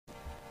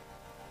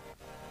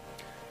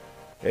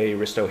Hey,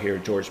 Risto here,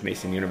 George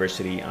Mason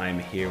University. I'm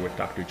here with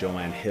Dr.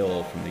 Joanne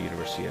Hill from the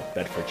University of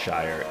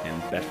Bedfordshire in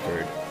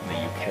Bedford, in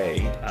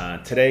the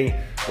UK. Today,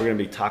 we're going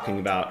to be talking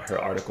about her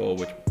article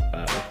with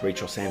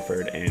Rachel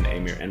Sanford and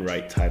Amir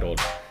Enright titled,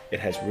 "It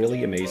Has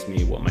Really Amazed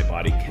Me What My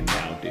Body Can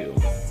Now Do,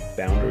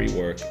 Boundary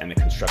Work and the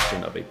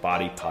Construction of a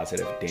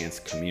Body-Positive Dance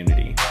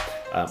Community."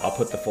 I'll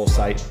put the full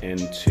site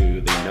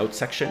into the notes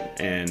section,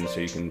 and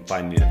so you can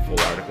find the full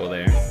article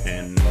there.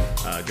 And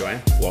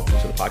Joanne, welcome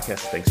to the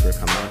podcast. Thanks for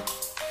coming on.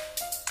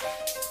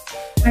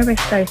 Hi,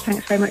 Risto.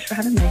 Thanks very much for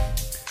having me.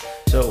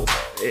 So,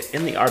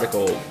 in the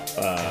article,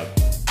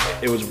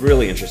 it was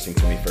really interesting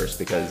to me first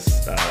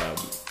because, I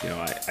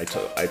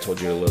told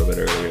you a little bit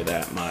earlier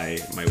that my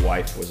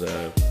wife was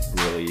a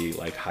really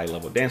high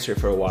level dancer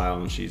for a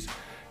while, and she's,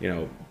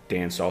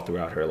 danced all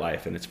throughout her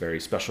life, and it's very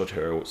special to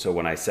her. So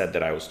when I said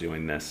that I was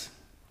doing this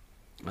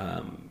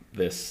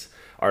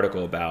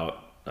article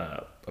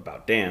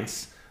about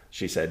dance,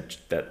 she said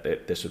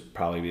that this would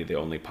probably be the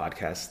only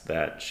podcast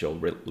that she'll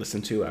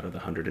listen to out of the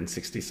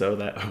 160 so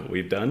that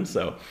we've done.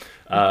 So,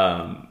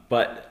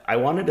 but I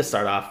wanted to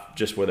start off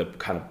just with a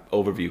kind of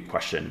overview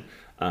question.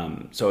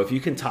 So if you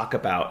can talk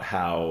about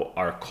how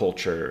our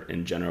culture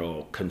in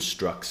general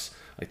constructs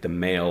the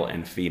male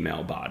and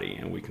female body,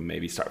 and we can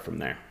maybe start from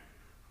there.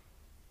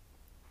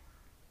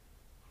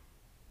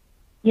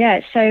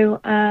 Yeah, so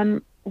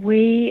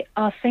we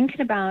are thinking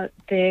about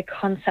the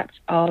concept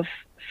of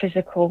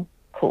physical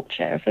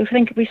culture. If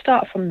we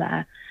start from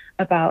there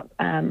about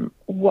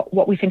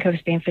what we think of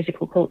as being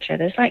physical culture,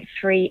 there's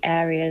three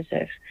areas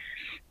of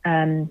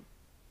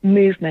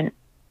movement,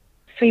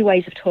 three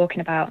ways of talking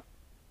about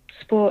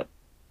sport,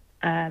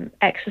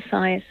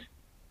 exercise,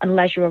 and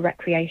leisure or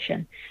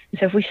recreation. And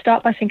so if we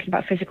start by thinking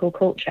about physical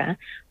culture,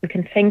 we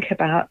can think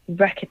about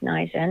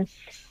recognizing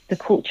the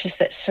cultures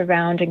that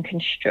surround and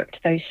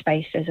construct those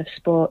spaces of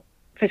sport,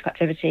 physical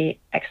activity,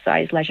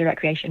 exercise, leisure,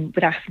 recreation,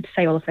 without having to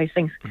say all of those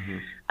things.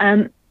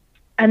 Mm-hmm.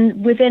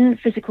 And within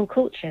physical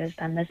cultures,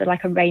 then there's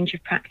a range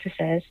of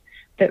practices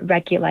that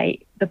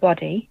regulate the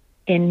body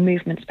in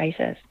movement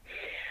spaces.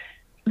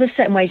 There's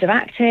certain ways of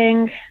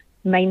acting,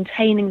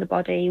 maintaining the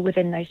body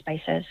within those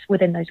spaces,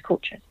 within those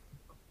cultures.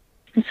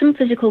 And some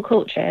physical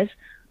cultures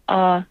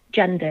are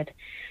gendered.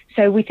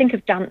 So we think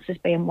of dance as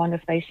being one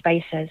of those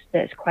spaces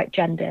that's quite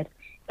gendered.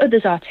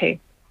 Others are too.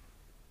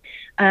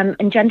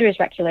 And gender is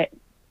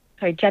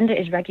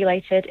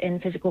regulated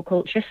in physical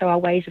culture. So our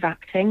ways of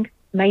acting,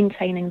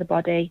 maintaining the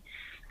body,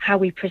 how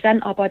we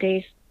present our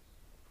bodies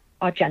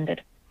are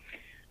gendered.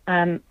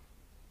 So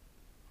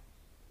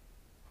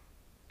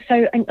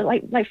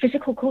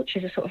physical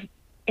cultures are sort of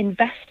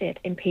invested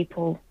in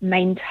people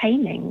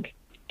maintaining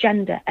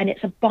gender, and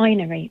it's a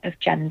binary of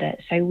gender.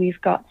 So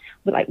we've got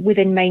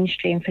within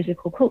mainstream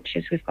physical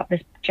cultures, we've got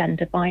this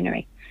gender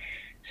binary.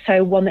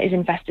 So one that is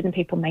invested in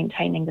people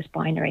maintaining this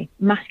binary.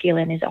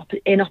 Masculine is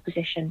in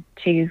opposition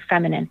to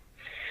feminine,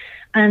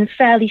 and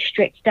fairly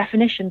strict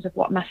definitions of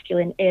what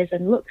masculine is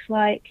and looks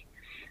like,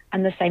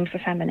 and the same for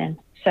feminine.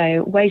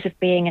 So ways of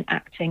being and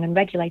acting and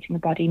regulating the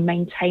body,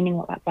 maintaining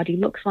what that body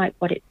looks like,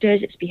 what it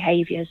does, its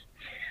behaviors,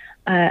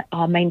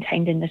 are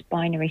maintained in this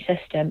binary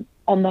system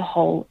on the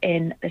whole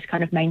in this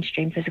kind of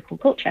mainstream physical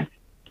culture.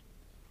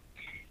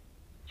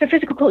 So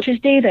physical cultures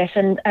do this,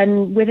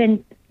 and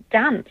within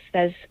dance,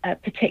 there's a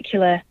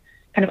particular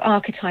kind of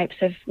archetypes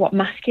of what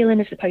masculine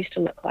is supposed to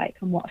look like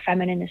and what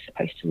feminine is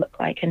supposed to look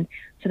like. And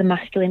so the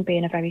masculine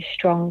being a very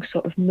strong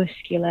sort of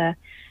muscular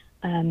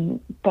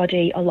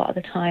body a lot of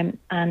the time,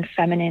 and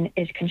feminine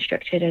is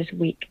constructed as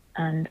weak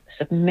and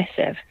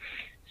submissive.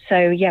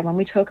 So yeah, when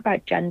we talk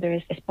about gender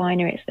as this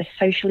binary, it's this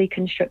socially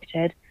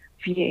constructed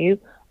view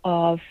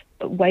of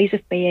ways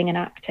of being and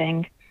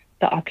acting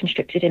that are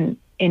constructed in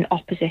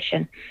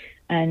opposition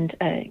and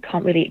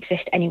can't really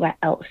exist anywhere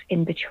else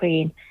in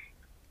between,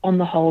 on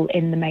the whole,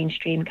 in the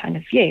mainstream kind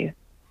of view.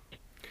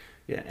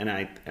 Yeah, and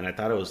I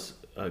thought it was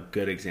a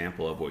good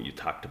example of what you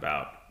talked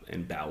about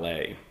in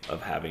ballet,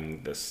 of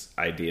having this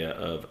idea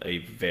of a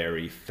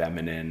very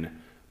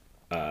feminine,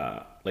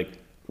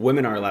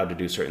 women are allowed to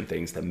do certain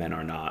things that men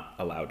are not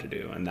allowed to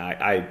do. And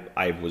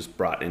I was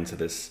brought into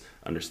this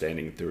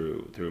understanding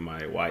through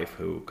my wife,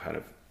 who kind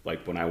of,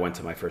 when I went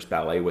to my first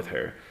ballet with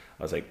her,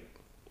 I was like,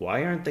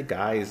 why aren't the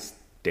guys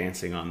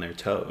dancing on their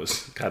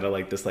toes? Kind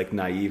of this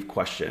naive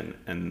question.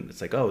 And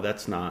it's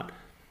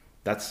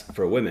that's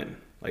for women.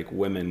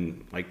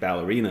 Women,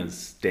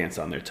 ballerinas, dance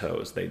on their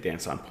toes. They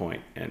dance on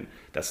point, and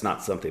that's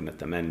not something that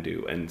the men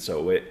do. And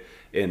so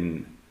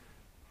you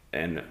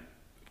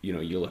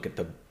look at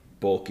the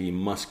bulky,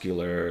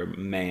 muscular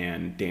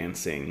man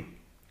dancing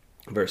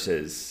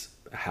versus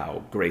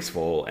how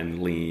graceful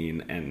and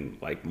lean and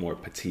more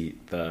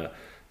petite the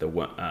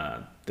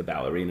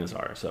ballerinas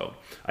are. So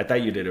I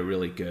thought you did a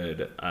really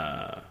good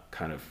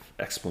kind of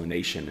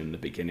explanation in the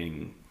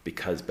beginning,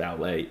 because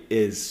ballet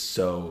is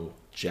so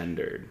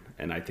gendered.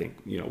 And I think,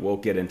 we'll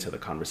get into the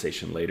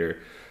conversation later,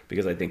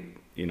 because I think,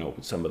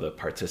 some of the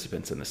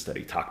participants in the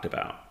study talked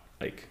about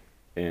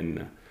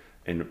in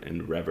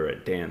in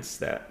reverent dance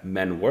that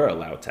men were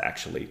allowed to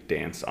actually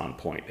dance on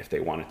point if they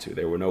wanted to.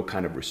 There were no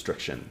kind of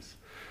restrictions.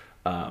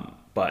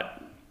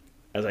 But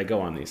as I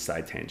go on these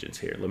side tangents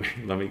here,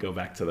 let me go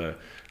back to the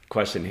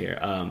question here.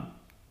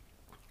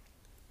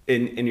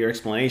 In your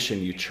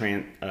explanation, you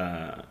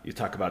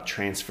talk about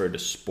transfer to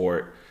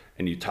sport,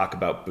 and you talk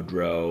about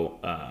Boudreau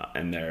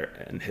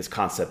and his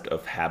concept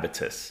of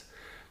habitus.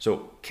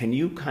 So can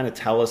you kind of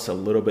tell us a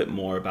little bit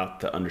more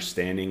about the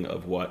understanding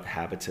of what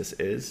habitus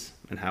is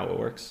and how it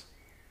works?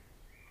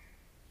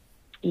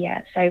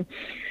 Yeah. So,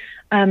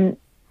 I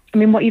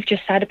mean, what you've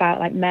just said about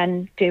like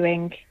men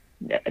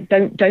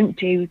don't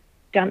do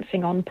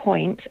dancing on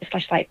point, it's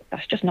just like,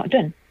 that's just not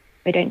done.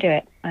 They don't do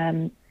it.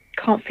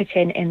 Can't fit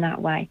in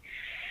that way.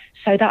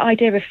 So that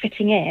idea of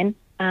fitting in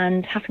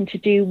and having to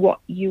do what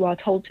you are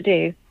told to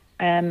do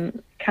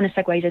kind of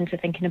segues into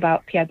thinking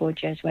about Pierre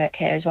Bourdieu's work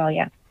here as well.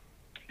 Yeah.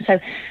 So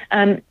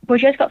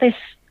Bourdieu's got this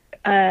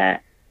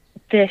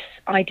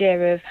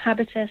idea of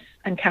habitus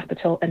and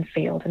capital and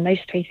field, and those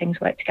three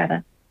things work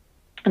together.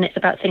 And it's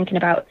about thinking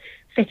about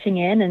fitting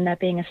in and there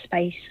being a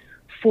space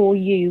for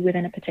you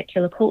within a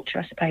particular culture,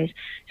 I suppose.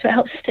 So it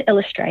helps us to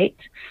illustrate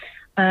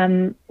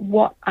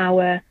what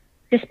our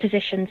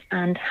dispositions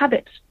and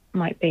habits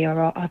might be, or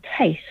our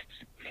tastes.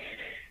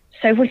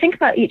 So if we think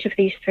about each of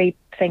these three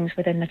things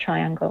within the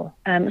triangle,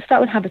 let's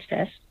start with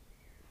habitus.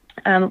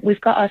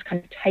 We've got our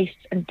kind of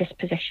tastes and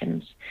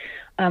dispositions.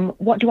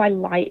 What do I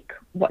like?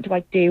 What do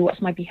I do?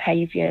 What's my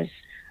behaviours?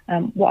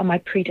 What am I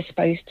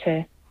predisposed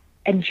to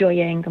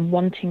enjoying and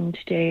wanting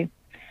to do?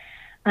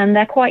 And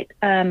they're quite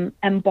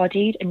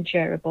embodied and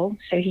durable.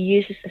 So he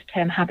uses this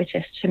term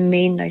habitus to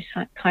mean those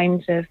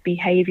kinds of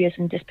behaviours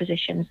and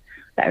dispositions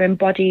that are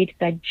embodied,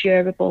 they're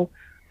durable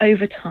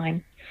over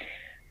time.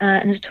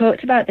 And has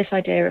talked about this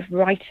idea of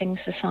writing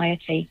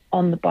society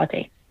on the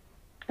body.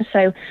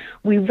 So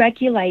we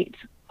regulate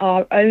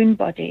our own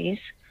bodies,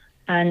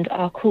 and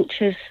our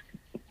cultures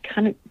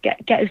kind of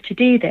get us to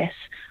do this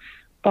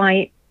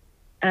by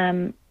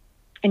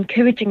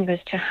encouraging us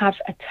to have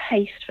a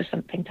taste for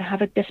something, to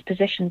have a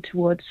disposition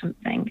towards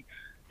something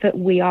that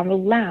we are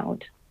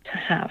allowed to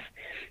have,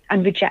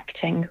 and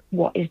rejecting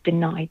what is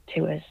denied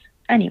to us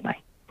anyway.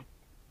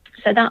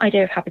 So that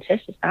idea of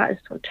habitus is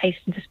sort of taste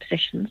and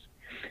dispositions.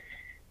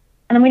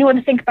 And then we want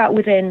to think about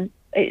within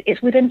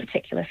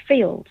particular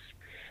fields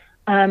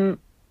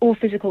or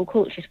physical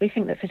cultures. We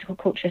think that physical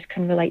cultures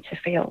can relate to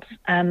fields.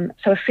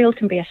 So a field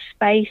can be a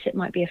space, it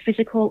might be a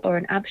physical or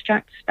an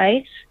abstract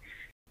space.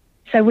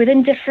 So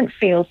within different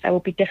fields, there will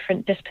be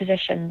different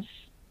dispositions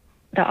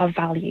that are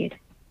valued.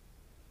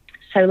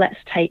 So let's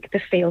take the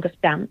field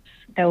of dance.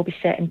 There will be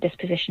certain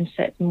dispositions,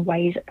 certain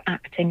ways of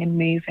acting and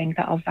moving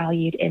that are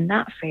valued in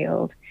that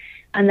field.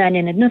 And then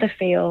in another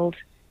field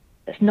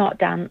that's not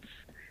dance,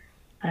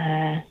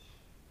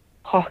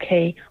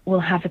 hockey will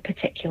have a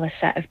particular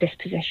set of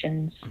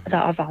dispositions that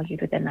are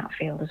valued within that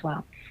field as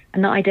well.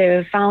 And that idea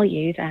of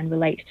value then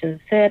relates to the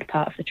third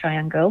part of the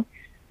triangle,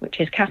 which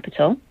is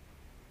capital.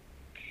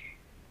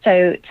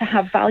 So to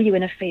have value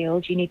in a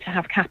field, you need to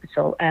have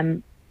capital.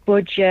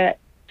 Bourdieu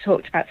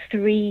talked about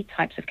three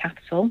types of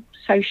capital: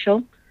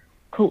 social,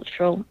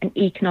 cultural, and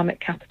economic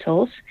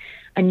capitals.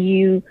 And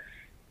you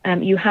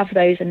have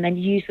those and then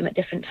use them at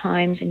different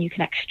times, and you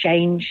can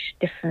exchange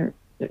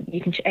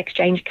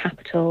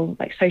capital,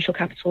 like social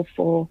capital,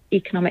 for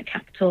economic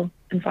capital,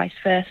 and vice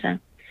versa.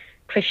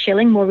 Chris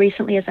Schilling more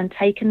recently has then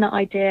taken that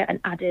idea and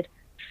added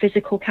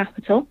physical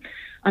capital.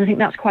 And I think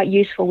that's quite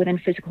useful within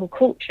physical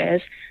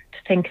cultures to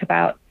think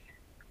about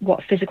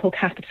what physical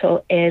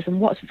capital is and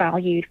what's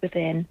valued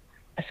within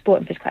a sport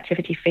and physical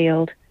activity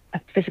field, a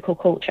physical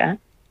culture,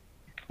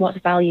 what's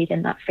valued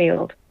in that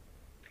field.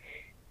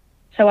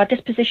 So our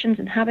dispositions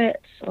and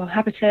habits, or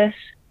habitus,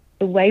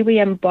 the way we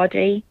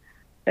embody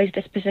those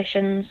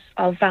dispositions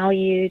are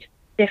valued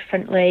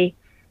differently,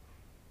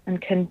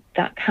 and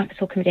that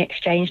capital can be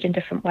exchanged in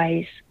different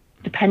ways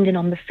depending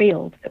on the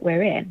field that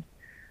we're in.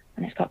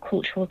 And it's got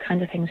cultural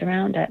kind of things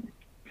around it.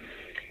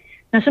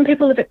 Now, some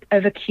people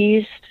have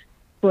accused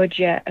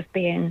Bourdieu of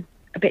being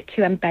a bit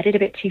too embedded, a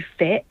bit too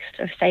fixed,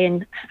 of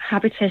saying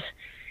habitus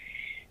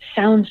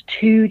sounds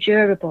too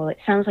durable. It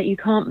sounds like you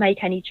can't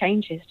make any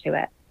changes to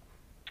it.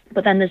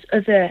 But then there's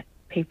other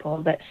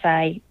people that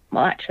say,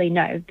 well, actually,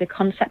 no, the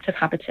concept of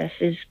habitus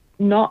is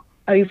not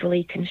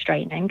overly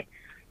constraining.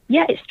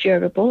 Yeah, it's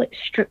durable, it's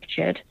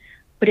structured,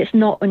 but it's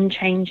not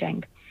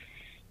unchanging.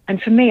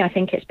 And for me, I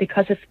think it's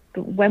because of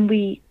when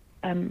we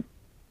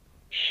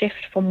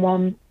shift from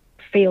one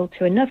field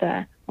to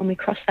another, when we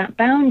cross that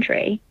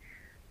boundary,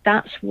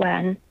 that's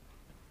when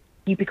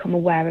you become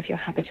aware of your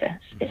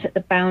habitus. It's at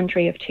the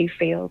boundary of two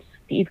fields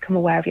that you become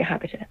aware of your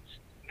habitus.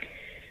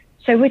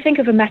 So we think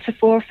of a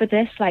metaphor for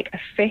this, like a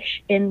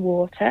fish in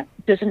water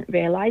doesn't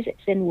realize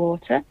it's in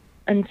water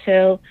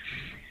until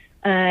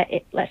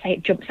let's say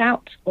it jumps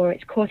out, or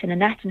it's caught in a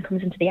net and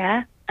comes into the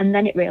air, and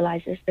then it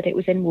realizes that it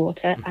was in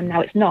water and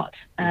now it's not.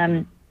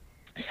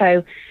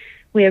 So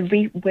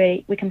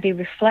we can be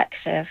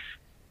reflexive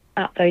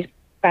at those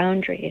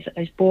boundaries, at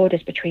those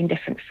borders between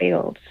different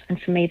fields.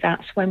 And for me,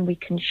 that's when we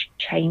can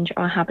change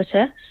our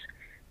habitus.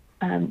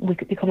 We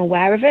could become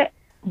aware of it.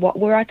 What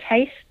were our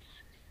tastes?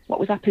 What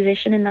was our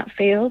position in that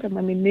field? And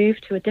when we move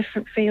to a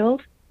different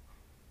field,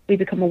 we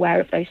become aware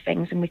of those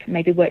things, and we can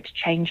maybe work to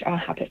change our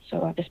habits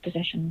or our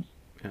dispositions.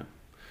 Yeah.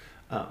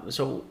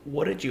 So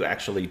what did you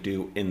actually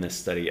do in this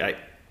study?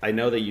 I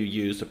know that you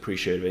used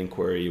appreciative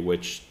inquiry,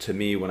 which to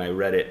me, when I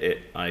read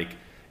it,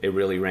 it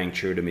really rang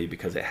true to me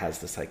because it has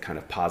this like kind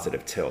of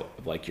positive tilt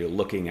of like you're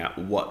looking at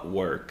what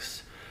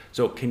works.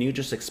 So can you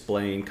just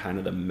explain kind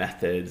of the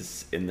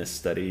methods in this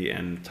study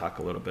and talk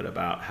a little bit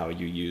about how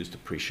you used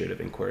appreciative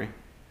inquiry?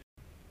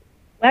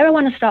 Where I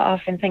want to start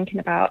off in thinking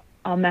about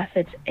our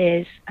methods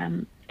is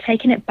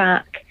taking it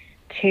back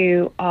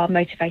to our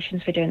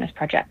motivations for doing this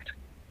project.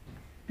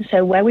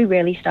 So where we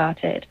really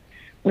started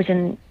was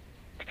in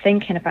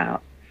thinking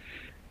about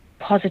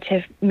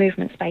positive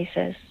movement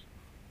spaces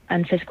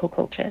and physical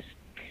cultures.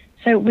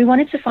 So we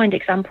wanted to find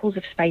examples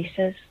of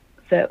spaces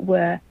that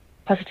were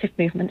positive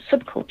movement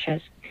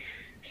subcultures.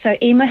 So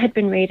Emma had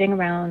been reading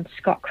around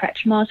Scott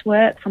Kretschmar's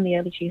work from the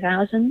early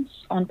 2000s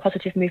on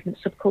positive movement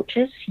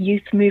subcultures,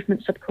 youth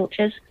movement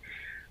subcultures,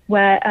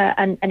 where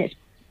and it's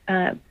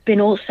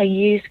been also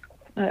used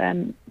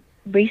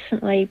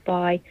recently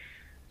by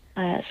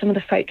some of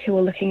the folk who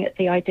are looking at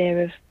the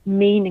idea of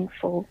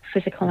meaningful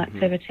physical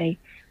activity.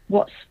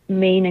 What's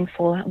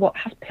meaningful? What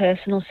has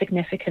personal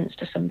significance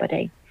to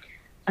somebody?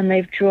 And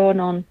they've drawn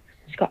on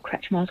Scott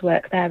Kretschmar's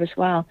work there as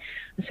well.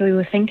 And so we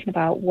were thinking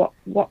about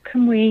what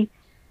can we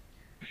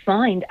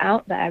find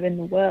out there in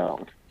the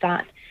world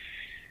that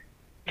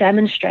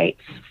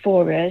demonstrates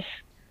for us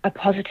a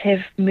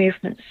positive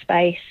movement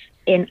space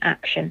in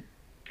action.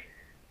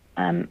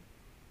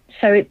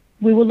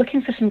 We were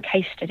looking for some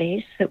case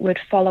studies that would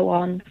follow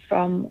on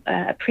from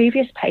a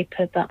previous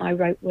paper that I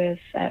wrote with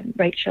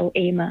Rachel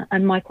Emer,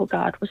 and Michael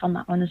Gard was on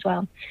that one as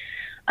well,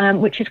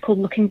 which is called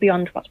Looking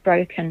Beyond What's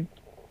Broken,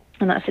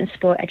 and that's in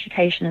sport,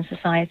 education and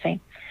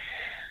society.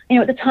 You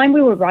know, at the time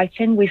we were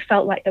writing, we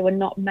felt like there were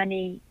not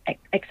many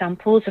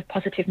examples of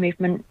positive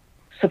movement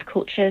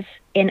subcultures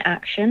in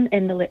action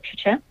in the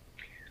literature.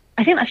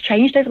 I think that's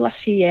changed over the last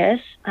few years,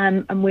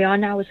 and we are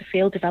now as a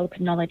field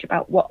developing knowledge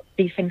about what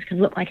these things can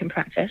look like in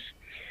practice.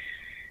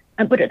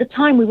 But at the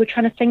time, we were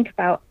trying to think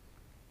about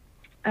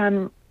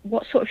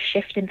what sort of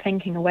shift in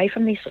thinking away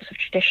from these sorts of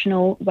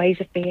traditional ways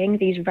of being,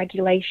 these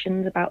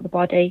regulations about the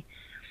body.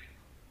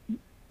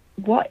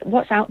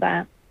 What's out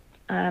there?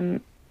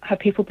 Have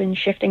people been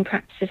shifting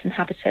practices and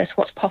habitus?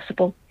 What's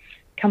possible?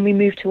 Can we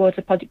move towards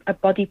a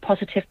body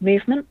positive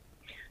movement?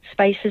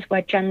 Spaces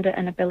where gender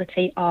and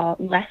ability are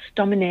less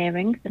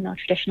domineering than our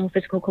traditional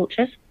physical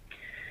cultures.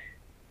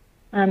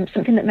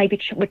 Something that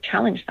maybe would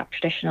challenge that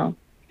traditional.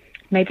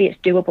 Maybe it's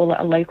doable at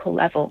a local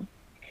level.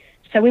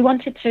 So we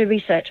wanted to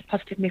research a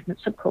positive movement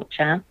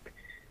subculture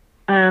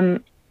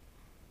and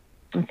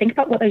think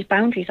about what those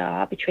boundaries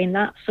are between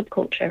that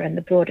subculture and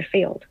the broader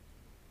field.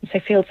 And so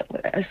fields,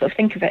 I sort of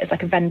think of it as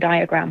like a Venn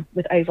diagram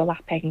with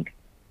overlapping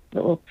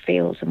little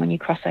fields, and when you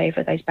cross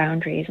over those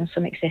boundaries, and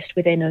some exist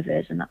within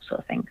others and that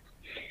sort of thing.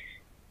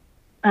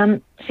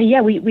 So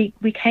yeah,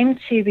 we came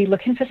to be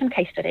looking for some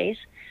case studies,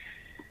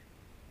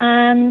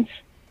 and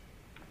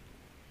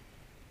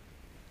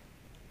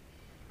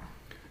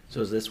so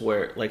is this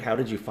where, like, how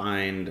did you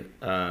find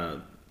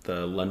the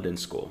London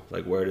school?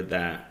 Like, where did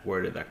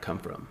that come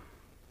from?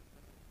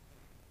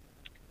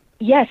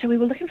 Yeah, so we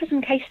were looking for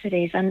some case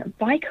studies, and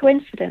by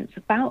coincidence,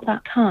 about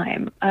that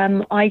time,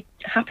 I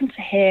happened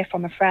to hear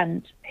from a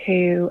friend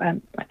who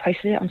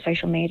posted it on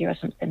social media or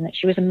something, that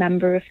she was a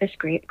member of this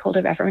group called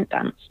Irreverent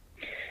Dance,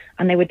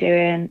 and they were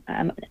doing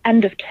an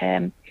end of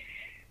term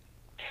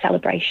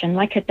celebration,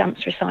 like a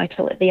dance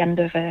recital at the end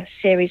of a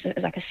series,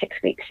 like a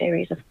 6-week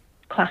series of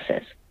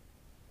classes,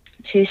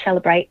 to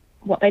celebrate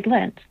what they'd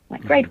learned,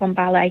 like grade 1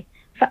 ballet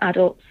for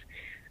adults.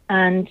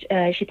 And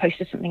she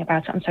posted something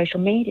about it on social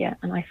media,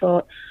 and I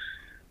thought,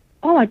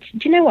 oh, do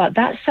you know what?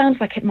 That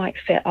sounds like it might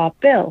fit our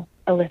bill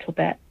a little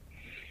bit.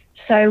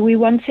 So we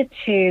wanted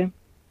to,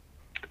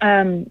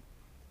 I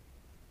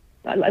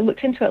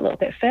looked into it a little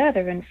bit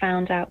further and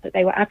found out that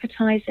they were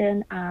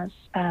advertising as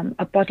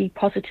a body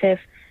positive,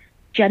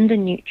 gender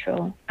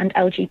neutral and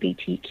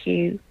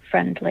LGBTQ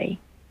friendly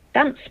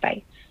dance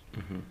space.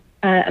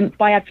 And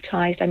by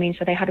advertised, I mean,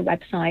 so they had a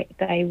website,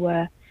 they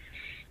were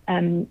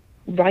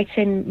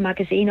writing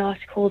magazine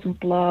articles and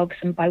blogs,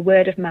 and by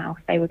word of mouth,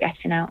 they were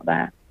getting out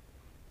there.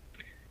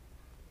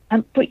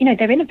 But, you know,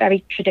 they're in a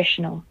very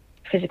traditional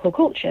physical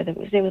culture that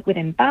was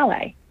within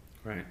ballet.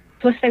 Right.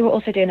 Plus, they were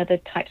also doing other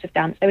types of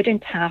dance. They were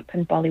doing tap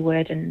and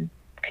Bollywood and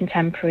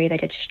contemporary. They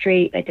did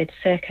street, they did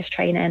circus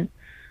training.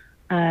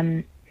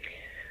 And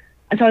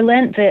so I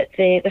learned that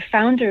the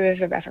founder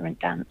of Irreverent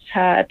Dance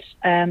had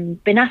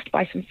been asked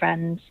by some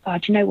friends, oh,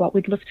 do you know what,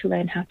 we'd love to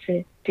learn how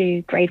to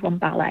do grade 1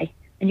 ballet.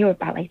 And you're a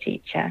ballet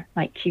teacher,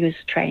 like he was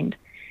trained.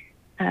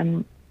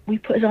 We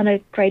put us on a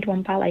grade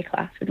 1 ballet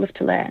class, we'd love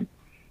to learn.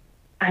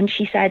 And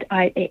she said,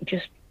 it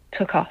just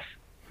took off.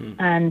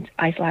 And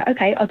I was like,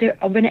 okay,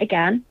 I'll run it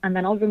again, and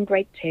then I'll run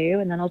grade 2,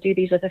 and then I'll do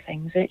these other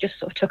things. And it just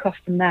sort of took off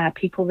from there.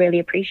 People really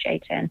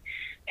appreciating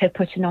her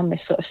putting on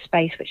this sort of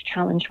space which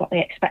challenged what they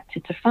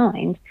expected to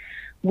find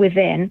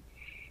within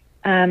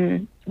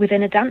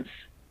within a dance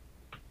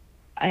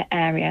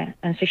area.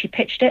 And so she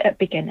pitched it at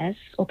beginners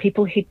or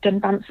people who'd done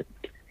dance,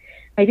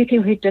 maybe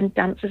people who'd done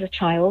dance as a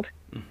child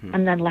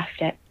and then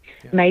left it.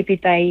 Yeah. Maybe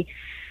they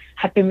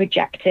had been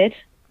rejected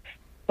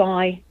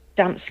by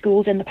dance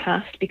schools in the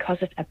past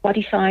because of their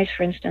body size,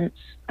 for instance,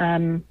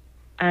 and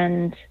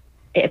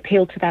it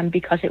appealed to them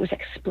because it was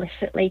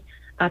explicitly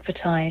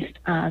advertised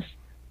as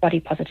body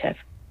positive.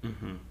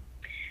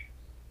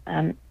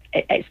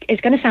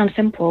 It's going to sound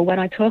simple when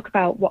I talk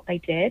about what they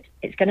did.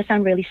 It's going to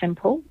sound really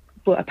simple,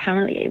 but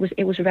apparently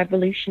it was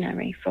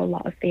revolutionary for a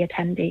lot of the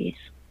attendees.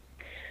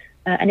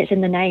 And it's in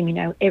the name, you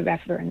know,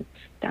 irreverent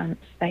dance.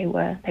 They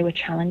were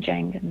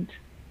challenging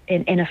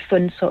and in a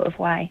fun sort of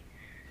way.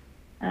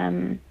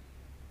 I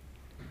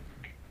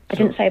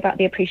didn't say about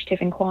the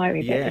appreciative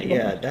inquiry,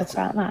 but that's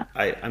talk about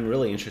that. I'm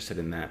really interested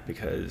in that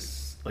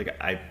because, like,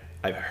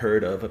 I've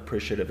heard of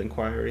appreciative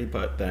inquiry,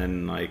 but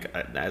then, like,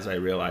 as I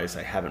realized,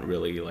 I haven't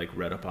really like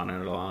read up on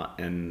it a lot.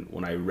 And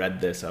when I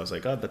read this, I was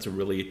like, oh, that's a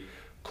really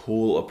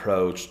cool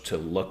approach to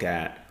look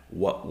at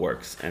what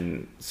works.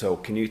 And so,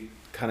 can you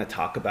kind of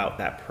talk about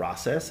that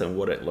process and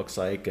what it looks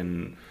like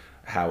and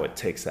how it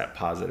takes that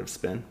positive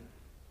spin?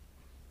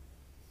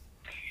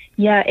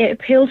 Yeah, it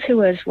appealed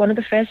to us. One of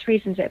the first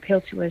reasons it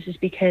appealed to us is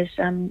because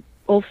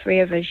all three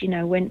of us, you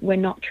know, we're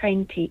not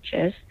trained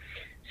teachers.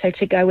 So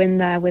to go in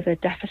there with a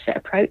deficit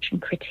approach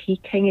and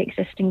critiquing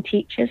existing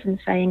teachers and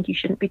saying you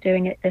shouldn't be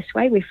doing it this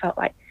way, we felt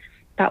like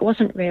that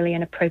wasn't really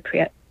an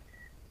appropriate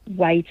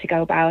way to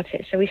go about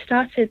it. So we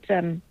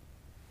started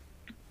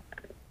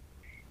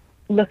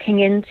looking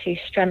into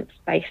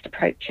strengths-based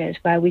approaches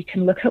where we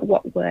can look at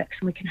what works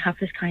and we can have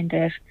this kind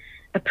of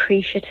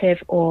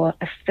appreciative or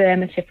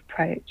affirmative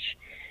approach.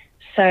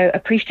 So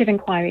appreciative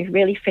inquiry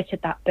really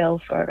fitted that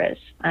bill for us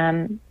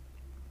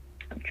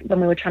when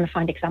we were trying to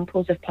find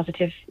examples of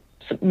positive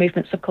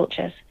movement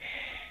subcultures.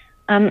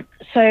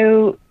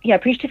 So yeah,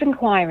 appreciative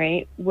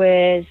inquiry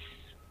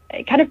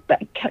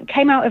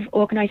came out of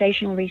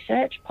organizational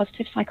research,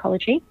 positive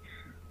psychology,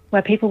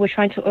 where people were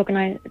trying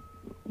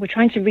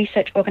to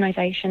research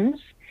organizations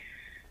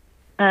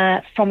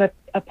from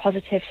a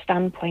positive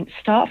standpoint,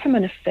 start from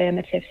an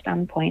affirmative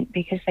standpoint,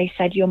 because they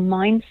said your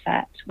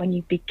mindset when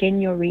you begin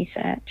your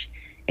research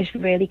is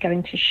really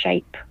going to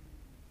shape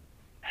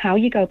how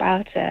you go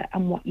about it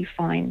and what you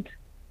find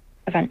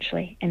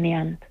eventually in the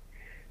end.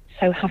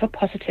 So have a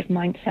positive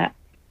mindset.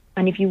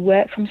 And if you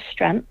work from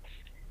strengths,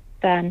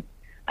 then,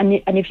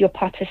 and if your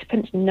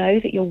participants know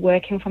that you're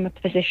working from a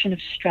position of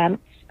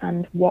strengths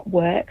and what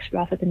works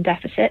rather than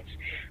deficits,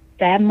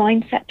 their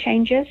mindset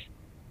changes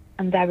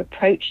and their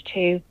approach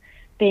to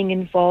being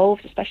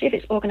involved, especially if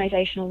it's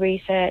organizational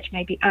research,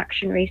 maybe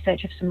action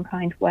research of some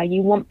kind, where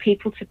you want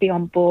people to be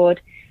on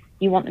board,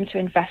 you want them to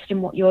invest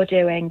in what you're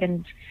doing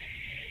and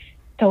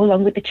go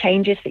along with the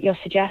changes that you're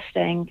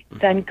suggesting,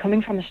 then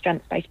coming from a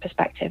strengths-based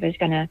perspective is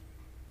going to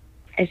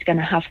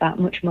have that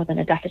much more than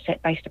a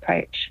deficit-based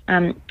approach.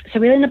 So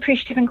within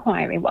appreciative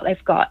inquiry, what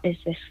they've got is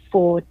this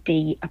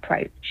 4D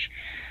approach.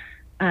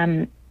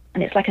 And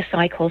it's like a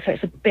cycle, so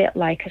it's a bit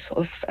like a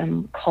sort of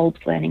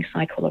Kolb's learning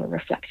cycle or a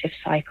reflective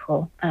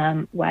cycle,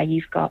 where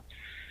you've got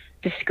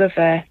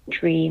discover,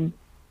 dream,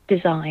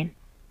 design,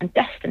 and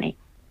destiny.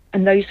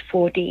 And those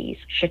 4Ds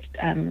should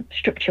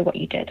structure what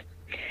you did.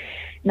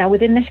 Now,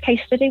 within this case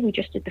study, we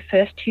just did the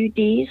first 2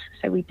 Ds.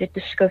 So we did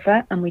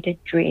discover and we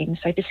did dream.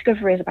 So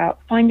discover is about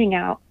finding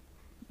out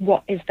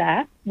what is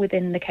there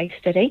within the case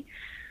study,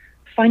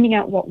 finding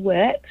out what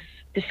works,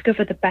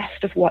 discover the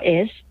best of what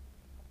is.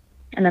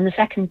 And then the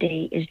second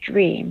D is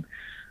dream,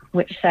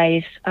 which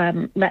says,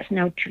 let's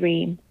now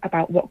dream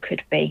about what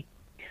could be.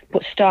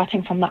 But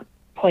starting from that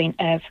point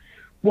of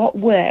what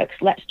works,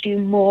 let's do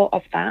more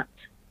of that.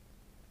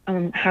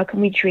 How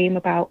can we dream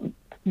about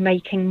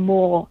making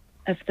more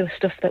of the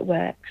stuff that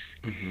works?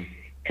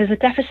 Because the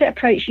deficit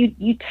approach,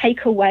 you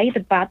take away the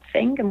bad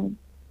thing, and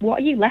what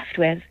are you left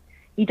with?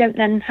 You don't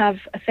then have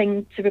a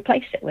thing to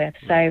replace it with.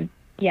 So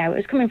yeah, it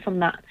was coming from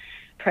that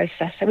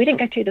process. So we didn't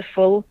go through the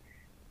full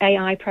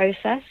AI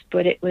process,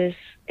 but it was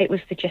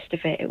the gist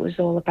of it. It was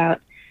all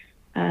about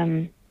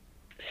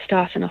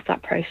starting off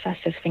that process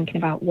of thinking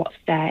about what's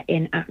there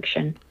in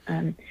action.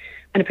 And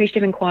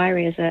appreciative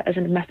inquiry as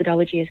a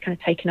methodology is kind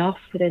of taken off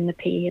within the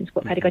PE and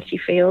sport pedagogy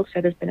field. So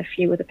there's been a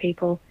few other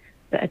people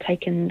that are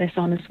taking this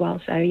on as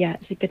well. So yeah,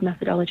 it's a good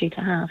methodology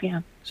to have.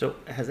 Yeah. So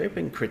has there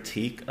been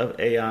critique of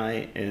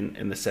AI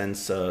in the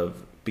sense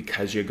of,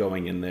 because you're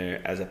going in there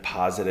as a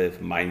positive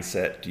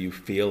mindset, do you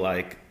feel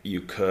like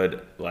you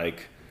could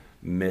like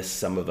miss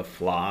some of the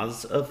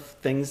flaws of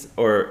things,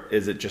 or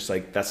is it just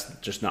like that's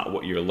just not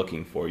what you're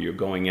looking for? You're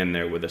going in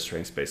there with a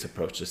strengths-based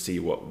approach to see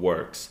what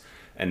works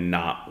and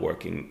not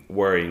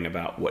worrying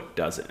about what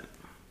doesn't.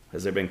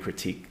 Has there been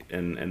critique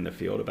in the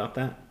field about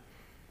that?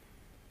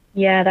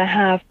 Yeah, they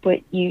have,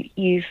 but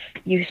you've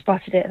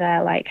spotted it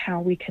there. Like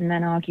how we can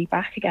then argue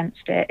back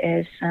against it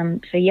is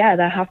so yeah,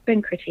 there have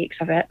been critiques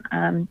of it.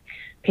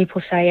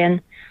 People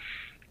saying,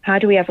 how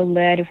do we ever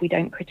learn if we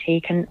don't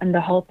critique? And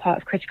the whole part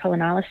of critical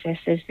analysis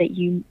is that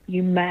you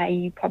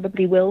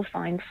probably will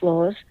find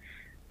flaws.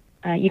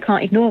 You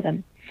can't ignore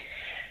them.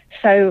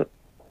 So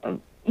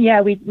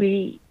yeah,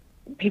 we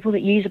people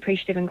that use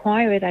appreciative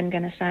inquiry are then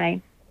going to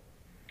say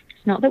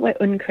it's not that we're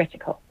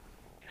uncritical.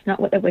 It's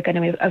not that we're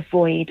going to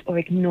avoid or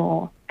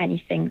ignore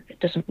anything that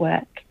doesn't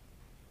work.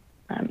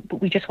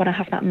 But we just want to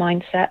have that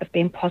mindset of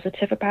being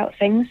positive about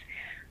things.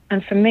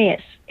 And for me,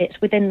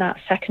 it's within that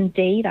second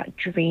D, that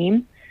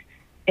dream,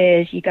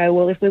 is you go,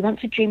 well, if we want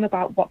to dream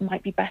about what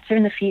might be better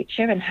in the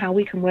future and how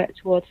we can work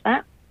towards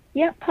that,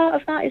 yeah, part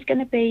of that is going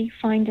to be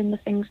finding the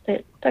things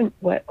that don't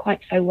work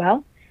quite so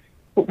well.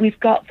 But we've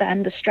got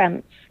then the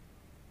strengths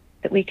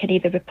that we can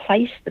either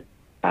replace the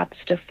bad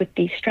stuff with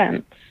these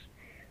strengths,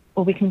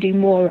 or we can do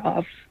more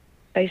of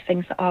those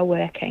things that are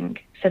working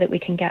so that we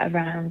can get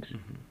around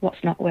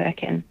what's not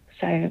working.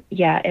 So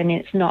yeah, and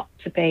it's not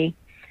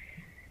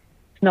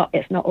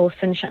all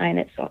sunshine.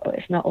 It's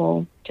not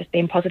all just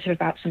being positive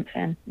about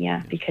something.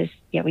 Yeah, because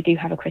yeah, we do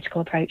have a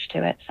critical approach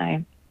to it.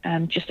 So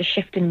just a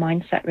shift in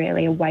mindset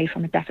really away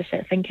from a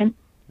deficit thinking.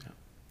 Yeah.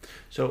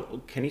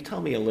 So can you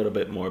tell me a little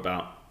bit more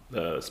about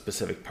the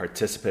specific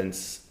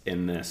participants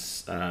in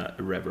this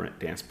irreverent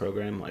dance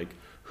program? Like,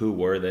 who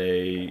were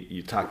they?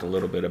 You talked a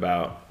little bit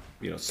about,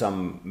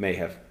 some may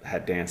have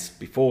had danced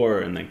before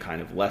and then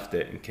kind of left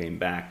it and came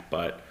back,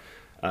 but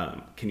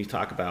can you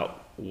talk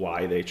about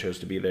why they chose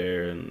to be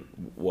there and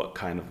what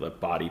kind of the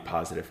body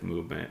positive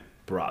movement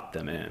brought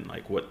them in?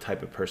 Like, what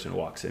type of person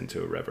walks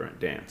into irreverent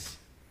dance?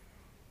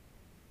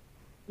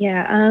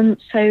 Yeah,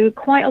 so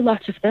quite a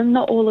lot of them,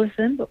 not all of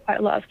them, but quite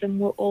a lot of them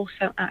were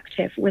also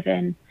active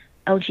within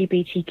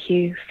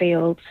LGBTQ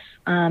fields,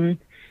 part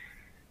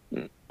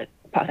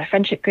of their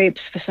friendship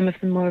groups, for some of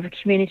them more of a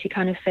community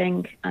kind of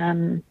thing,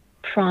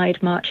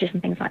 pride marches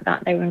and things like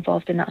that. They were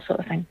involved in that sort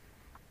of thing.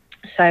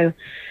 So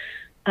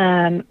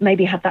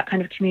maybe had that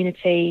kind of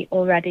community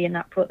already and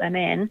that brought them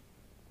in.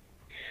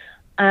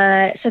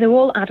 So they were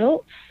all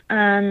adults,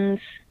 and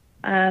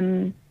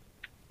there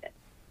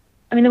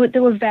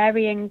were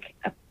varying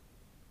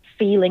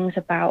feelings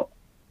about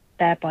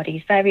their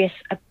bodies, various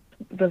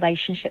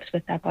relationships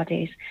with their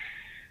bodies.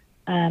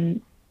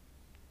 Some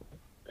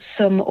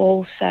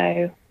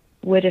also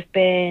would have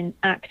been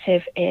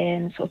active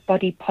in sort of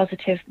body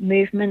positive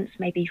movements,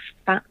 maybe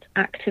fat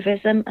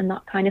activism and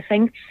that kind of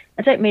thing.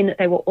 I don't mean that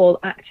they were all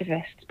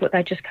activists, but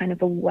they're just kind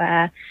of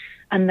aware,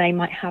 and they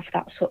might have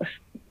that sort of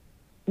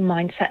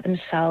mindset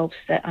themselves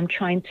that I'm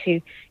trying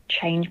to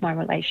change my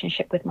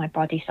relationship with my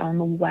body, so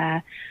I'm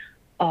aware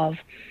of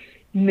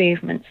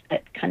movements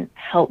that can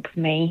help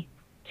me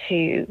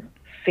to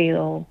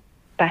feel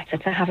better,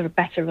 to have a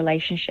better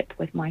relationship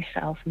with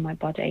myself and my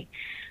body.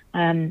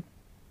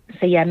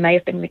 So yeah, may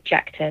have been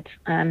rejected.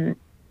 Some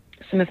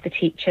of the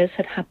teachers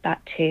had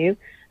that too,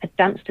 had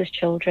danced as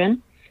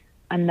children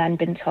and then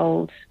been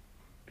told,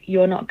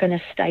 you're not going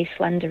to stay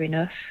slender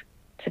enough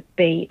to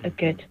be a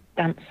good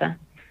dancer.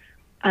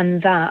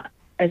 And that,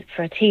 as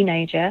for a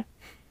teenager,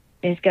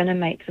 is going to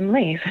make them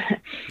leave.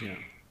 Yeah.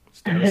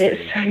 And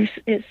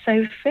it's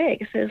so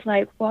fixed. It's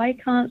like, why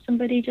can't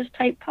somebody just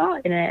take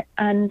part in it?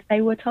 And they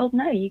were told,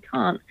 no, you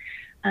can't.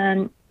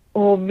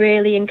 Or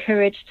really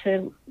encouraged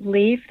to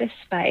leave this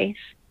space.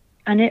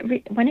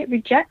 And when it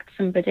rejects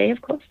somebody,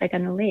 of course they're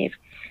going to leave.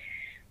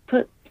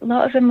 But a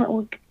lot of them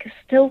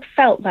still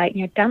felt like,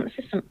 dance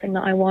is something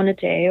that I want to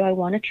do. I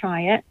want to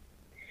try it.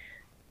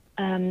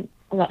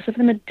 Lots of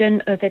them had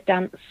done other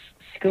dance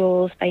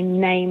schools. They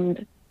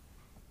named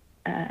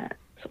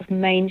sort of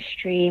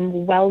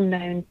mainstream,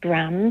 well-known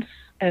brands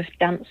of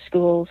dance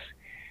schools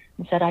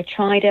and said, I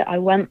tried it, I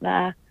went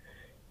there.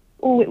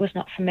 Oh, it was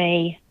not for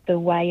me. The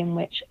way in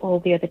which all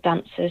the other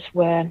dancers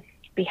were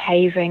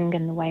behaving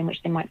and the way in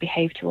which they might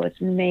behave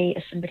towards me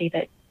as somebody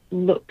that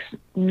looks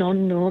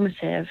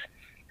non-normative,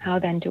 how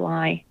then do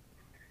I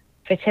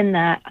fit in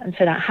there? And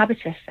so that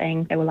habitus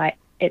thing, they were like,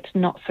 it's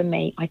not for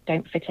me, I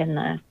don't fit in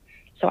there,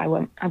 so I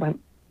won't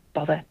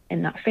bother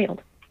in that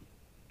field.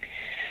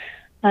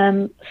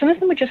 Some of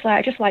them were just like,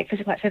 I just like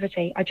physical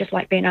activity, I just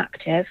like being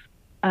active,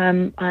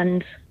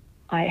 and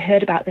I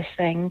heard about this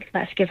thing,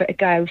 let's give it a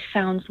go.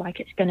 Sounds like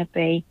it's going to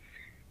be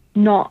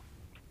not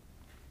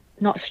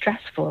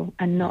stressful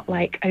and not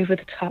like over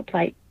the top,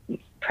 like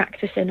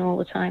practicing all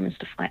the time and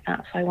stuff like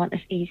that. So I want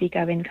this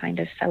easygoing kind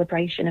of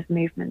celebration of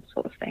movement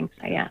sort of thing.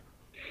 So yeah.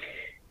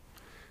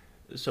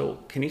 So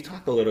can you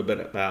talk a little bit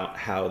about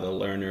how the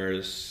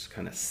learners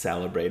kind of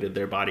celebrated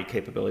their body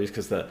capabilities?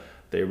 Because the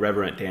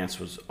irreverent dance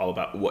was all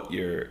about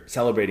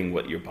celebrating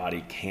what your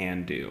body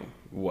can do,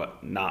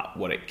 not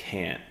what it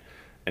can't.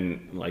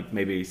 And like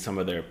maybe some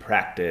of their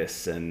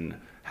practice and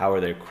how are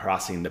they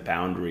crossing the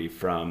boundary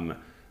from,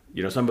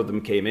 some of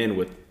them came in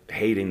with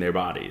hating their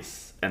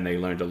bodies and they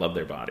learned to love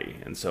their body.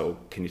 And so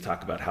can you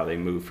talk about how they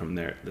move from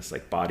this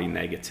like body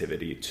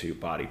negativity to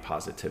body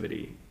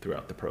positivity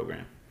throughout the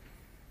program?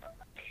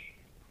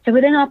 So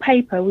within our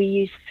paper, we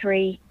use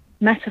 3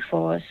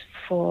 metaphors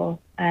for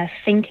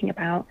thinking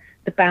about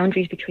the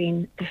boundaries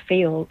between the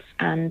fields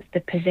and the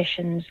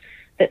positions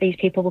that these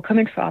people were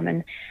coming from.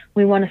 And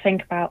we want to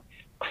think about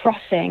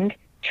crossing,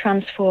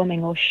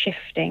 transforming, or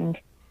shifting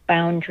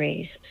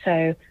boundaries.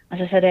 So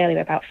as I said earlier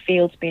about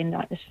fields being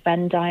like this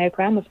Venn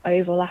diagram of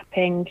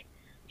overlapping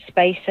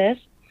spaces.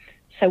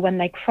 So when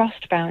they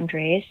crossed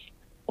boundaries,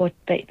 or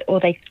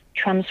they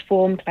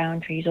transformed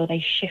boundaries, or they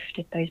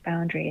shifted those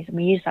boundaries, and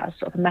we use that as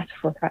sort of a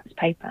metaphor throughout this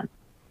paper.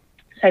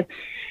 So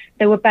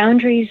there were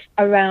boundaries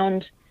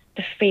around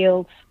the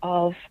fields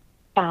of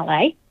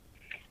ballet,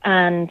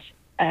 and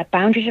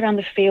boundaries around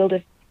the field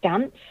of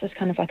dance as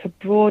kind of like a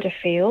broader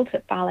field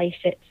that ballet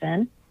sits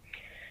in.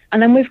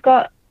 And then we've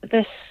got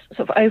this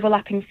sort of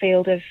overlapping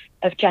field of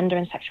gender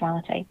and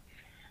sexuality.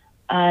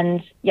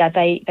 And yeah,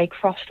 they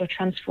crossed or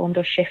transformed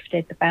or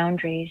shifted the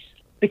boundaries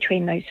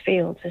between those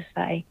fields as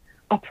they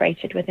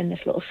operated within this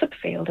little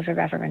subfield of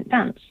irreverent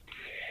dance.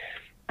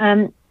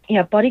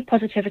 Body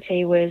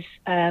positivity was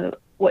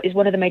what is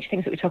one of the major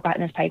things that we talk about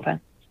in this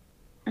paper.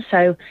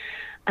 So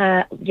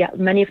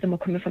many of them were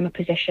coming from a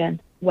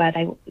position where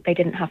they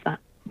didn't have that.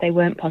 They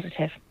weren't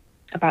positive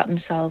about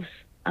themselves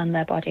and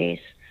their bodies.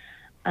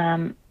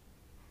 And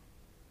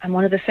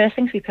one of the first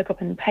things we pick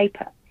up in the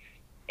paper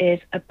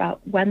is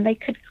about when they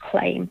could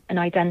claim an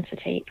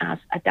identity as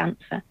a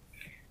dancer.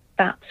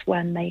 That's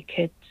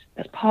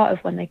part of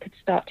when they could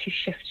start to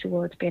shift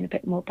towards being a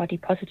bit more body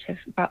positive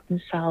about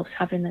themselves,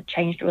 having a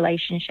changed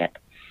relationship.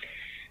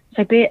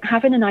 So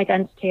having an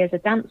identity as a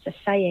dancer,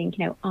 saying,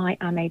 I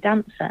am a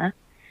dancer,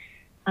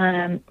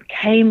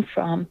 came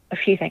from a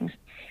few things.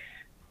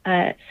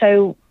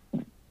 So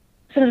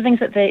some of the things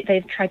that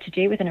they've tried to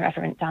do within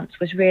irreverent dance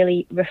was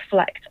really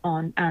reflect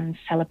on and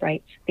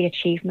celebrate the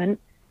achievement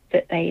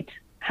that they'd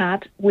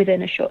had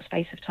within a short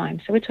space of time.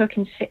 So we're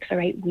talking 6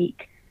 or 8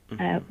 week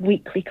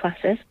weekly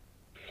classes.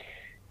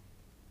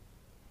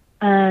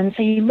 And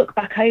so you look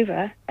back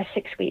over a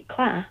 6-week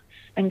class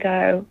and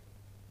go,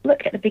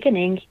 look, at the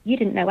beginning, you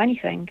didn't know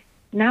anything.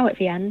 Now at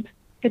the end,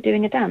 you're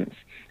doing a dance.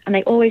 And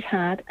they always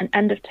had an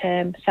end of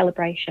term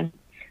celebration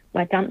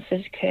where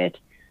dancers could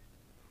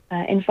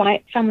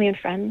invite family and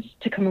friends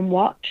to come and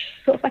watch,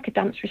 sort of like a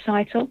dance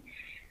recital.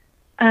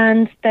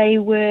 And they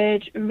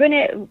would run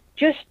it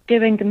just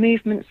doing the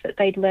movements that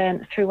they'd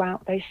learned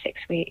throughout those 6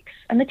 weeks.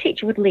 And the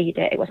teacher would lead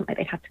it. It wasn't like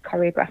they'd have to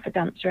choreograph a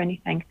dance or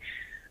anything.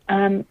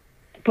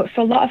 But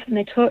for a lot of them,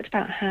 they talked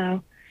about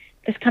how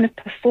this kind of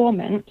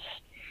performance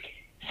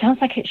sounds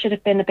like it should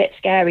have been a bit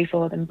scary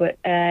for them, but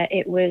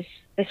it was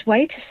this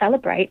way to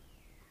celebrate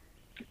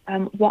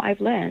what I've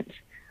learned.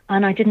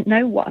 And I didn't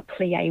know what a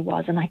plie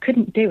was, and I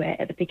couldn't do it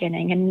at the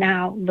beginning. And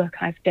now,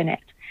 look, I've done it.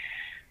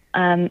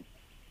 And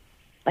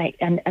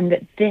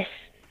that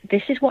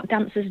this is what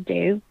dancers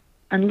do.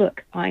 And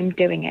look, I'm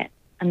doing it.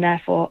 And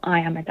therefore,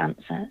 I am a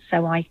dancer.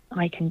 So I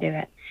can do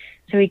it.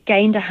 So we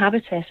gained a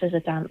habitus as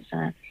a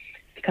dancer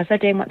because they're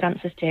doing what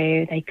dancers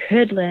do. They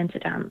could learn to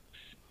dance.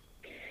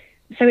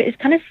 So it was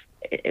kind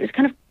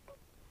of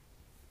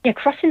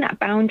crossing that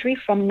boundary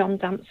from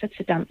non-dancer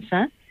to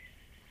dancer.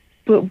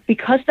 But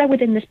because they're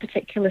within this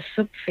particular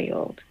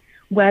subfield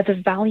where the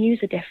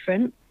values are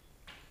different,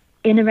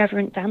 in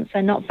irreverent dance,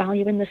 they're not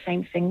valuing the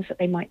same things that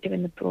they might do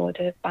in the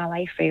broader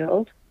ballet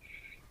field.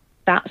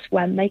 That's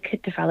when they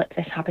could develop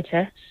this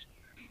habitus.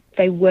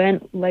 They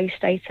weren't low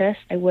status,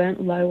 they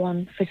weren't low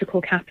on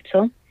physical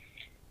capital,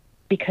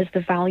 because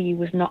the value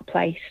was not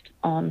placed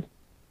on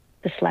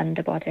the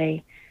slender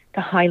body,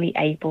 the highly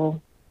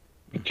able,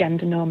 the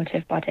gender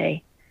normative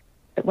body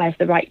that wears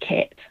the right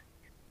kit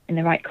in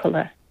the right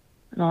colour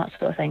and all that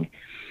sort of thing.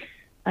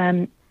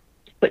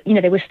 But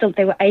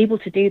they were able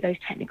to do those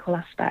technical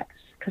aspects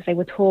because they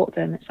were taught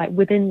them. It's like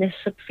within this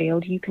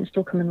subfield, you can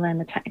still come and learn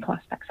the technical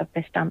aspects of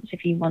this dance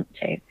if you want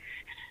to.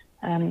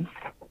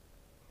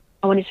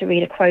 I wanted to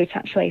read a quote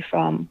actually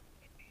from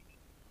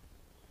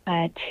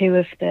 2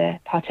 of the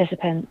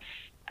participants,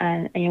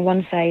 and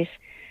one says,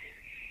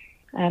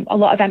 a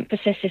lot of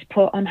emphasis is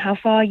put on how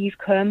far you've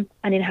come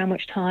and in how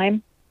much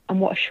time,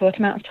 and what a short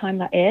amount of time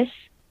that is.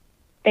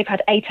 They've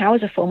had 8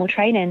 hours of formal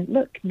training.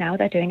 Look, now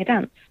they're doing a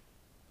dance.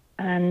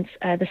 And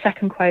the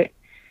second quote,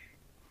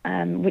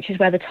 which is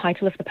where the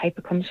title of the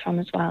paper comes from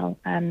as well.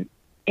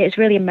 It's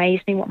really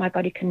amazed me what my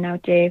body can now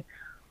do.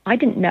 I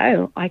didn't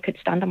know I could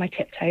stand on my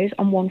tiptoes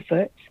on one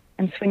foot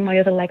and swing my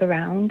other leg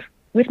around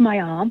with my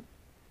arm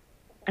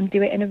and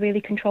do it in a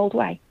really controlled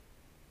way.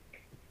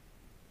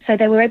 So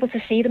they were able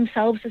to see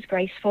themselves as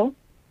graceful,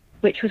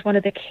 which was one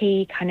of the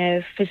key kind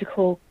of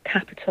physical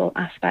capital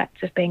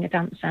aspects of being a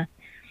dancer.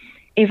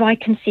 If I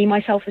can see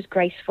myself as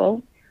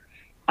graceful,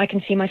 I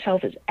can see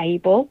myself as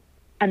able,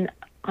 and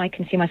I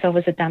can see myself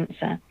as a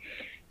dancer.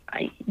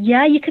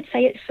 You could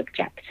say it's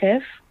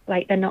subjective,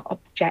 like they're not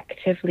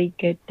objectively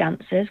good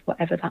dancers,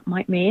 whatever that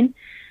might mean,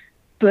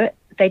 but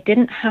they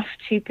didn't have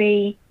to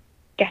be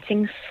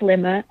getting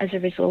slimmer as a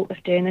result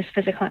of doing this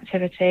physical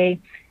activity.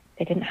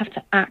 They didn't have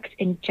to act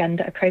in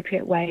gender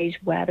appropriate ways,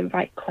 wear the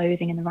right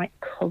clothing in the right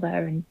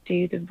colour and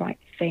do the right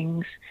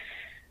things.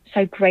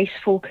 So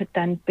graceful could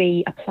then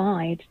be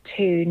applied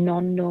to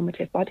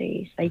non-normative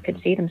bodies. They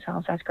could see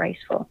themselves as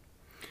graceful.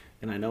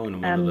 And I know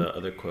in one of the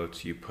other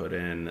quotes you put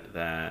in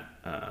that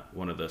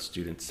one of the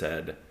students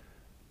said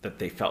that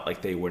they felt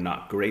like they were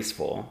not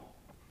graceful,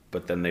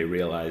 but then they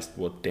realized,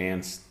 well,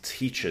 dance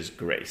teaches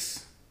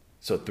grace.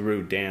 So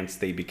through dance,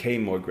 they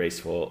became more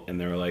graceful, and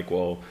they were like,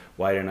 well,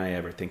 why didn't I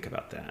ever think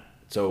about that?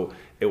 So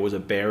it was a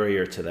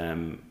barrier to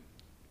them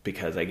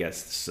because I guess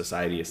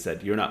society has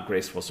said, you're not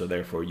graceful, so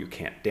therefore you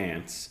can't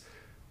dance,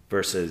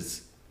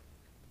 versus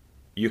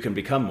you can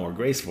become more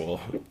graceful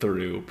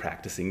through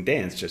practicing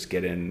dance. Just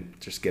get in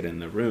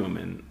the room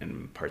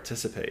and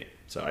participate.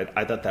 So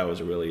I thought that was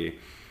a really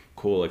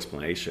cool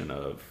explanation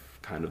of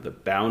kind of the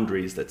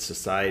boundaries that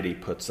society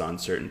puts on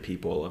certain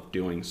people of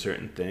doing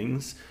certain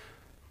things,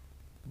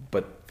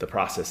 but the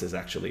process is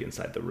actually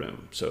inside the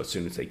room. So as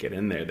soon as they get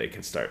in there, they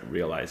can start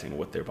realizing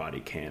what their body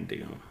can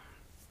do.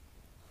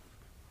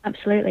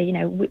 Absolutely. You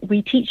know,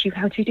 we teach you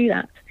how to do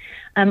that.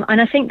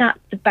 And I think that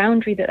the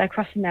boundary that they're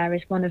crossing there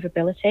is one of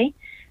ability.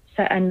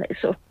 So, and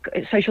sort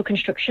of social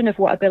construction of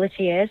what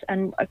ability is.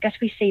 And I guess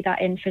we see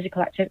that in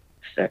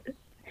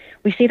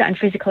we see that in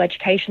physical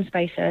education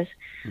spaces.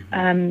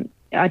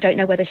 I don't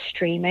know whether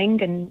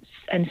streaming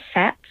and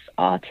sets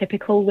are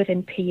typical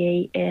within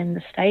PE in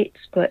the States,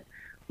 but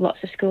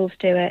lots of schools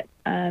do it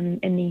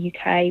in the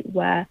UK,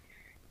 where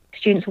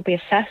students will be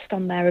assessed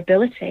on their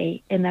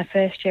ability in their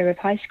first year of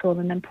high school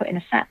and then put in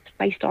a set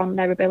based on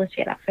their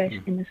ability at that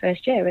in the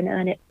first year. And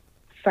then it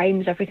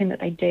frames everything that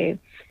they do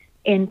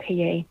in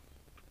PE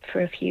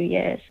for a few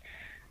years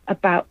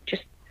about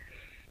just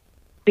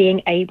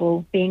being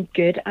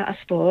good at a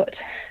sport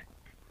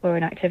or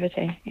an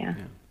activity. Yeah.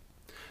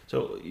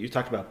 So you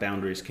talked about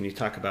boundaries. Can you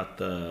talk about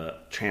the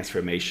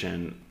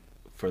transformation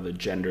for the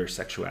gender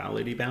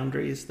sexuality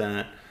boundaries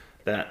that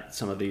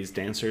some of these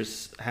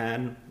dancers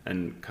had,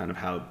 and kind of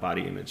how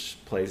body image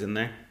plays in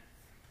there?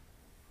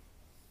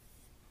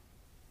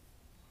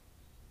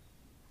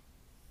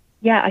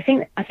 Yeah, I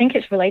think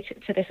it's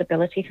related to this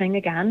ability thing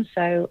again.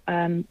 So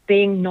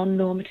being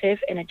non-normative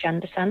in a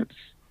gender sense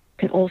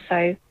can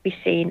also be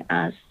seen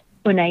as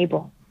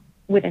unable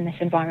within this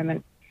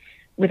environment,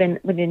 within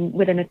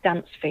a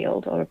dance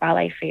field or a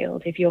ballet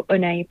field. If you're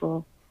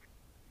unable,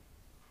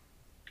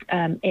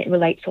 it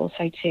relates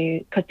also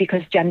to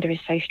because gender is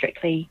so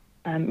strictly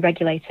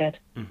regulated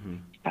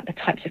about the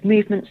types of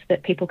movements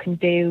that people can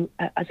do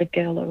as a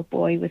girl or a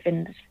boy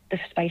within the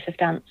space of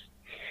dance.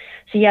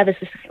 So yeah, there's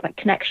this like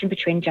connection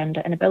between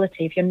gender and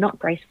ability. If you're not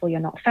graceful, you're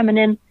not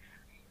feminine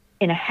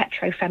in a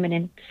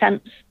hetero-feminine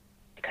sense,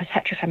 because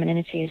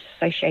heterofemininity is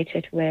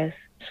associated with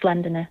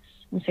slenderness.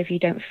 And so if you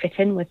don't fit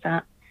in with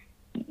that,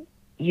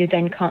 you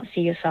then can't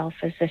see yourself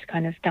as this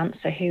kind of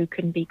dancer who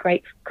can be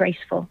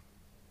graceful.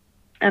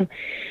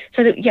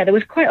 There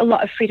was quite a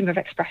lot of freedom of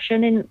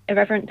expression in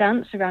irreverent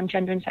dance around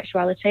gender and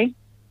sexuality.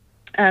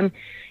 I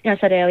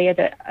said earlier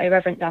that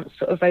irreverent dance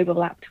sort of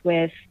overlapped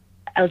with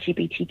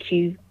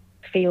LGBTQ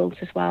fields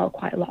as well.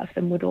 Quite a lot of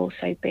them would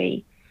also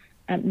be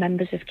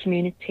members of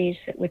communities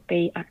that would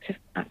be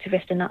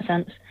activist in that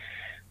sense.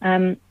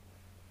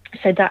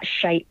 So that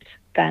shaped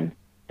then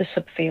the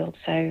subfield.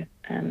 So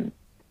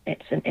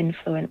it's an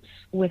influence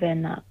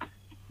within that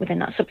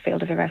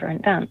subfield of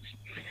irreverent dance.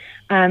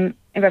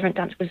 Irreverent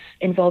dance was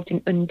involved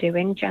in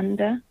undoing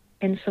gender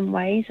in some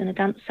ways in a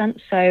dance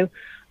sense. So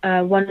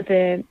one of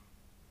the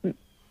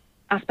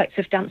aspects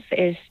of dance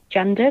that is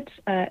gendered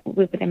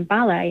within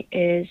ballet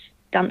is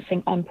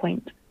dancing on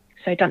point.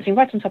 So dancing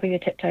right on top of your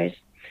tiptoes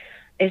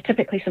is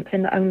typically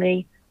something that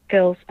only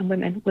girls and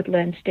women would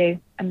learn to do,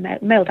 and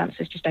male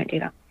dancers just don't do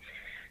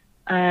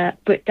that.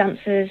 But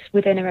dancers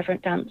within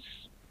irreverent dance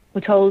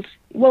were told,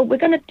 well, we're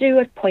going to do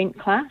a point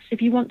class.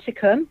 If you want to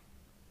come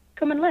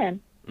and learn.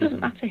 It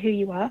doesn't matter who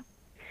you are.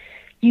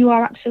 You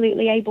are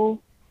absolutely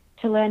able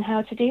to learn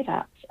how to do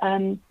that.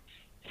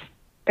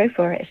 Go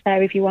for it. It's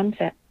there if you want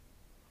it.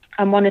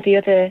 And one of the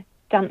other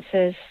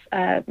dancers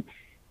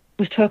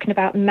was talking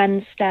about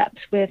men's steps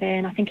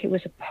within, I think it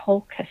was a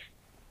polka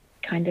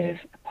as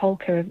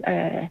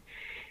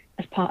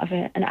part of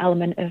an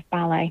element of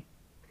ballet.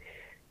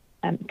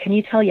 Can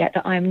you tell yet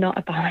that I'm not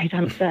a ballet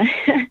dancer?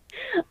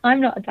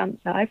 I'm not a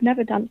dancer. I've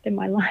never danced in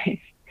my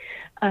life.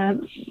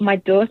 My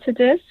daughter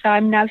does, so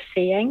I'm now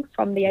seeing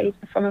from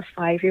a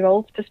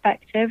 5-year-old's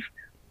perspective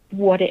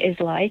what it is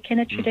like in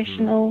a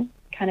traditional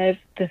kind of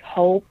the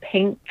whole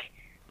pink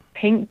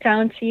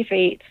down to your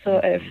feet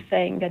sort of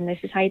thing, and this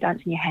is how you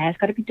dance, and your hair's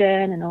got to be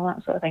done and all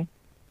that sort of thing.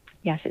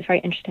 Yes, it's very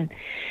interesting.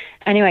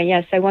 Anyway,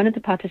 yeah, so one of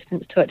the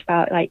participants talked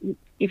about, like,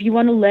 if you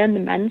want to learn the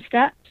men's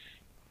steps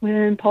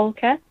within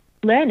polka,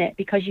 learn it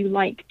because you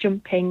like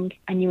jumping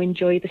and you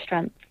enjoy the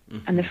strength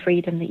and the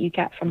freedom that you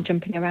get from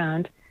jumping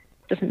around.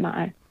 Doesn't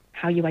matter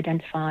how you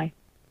identify.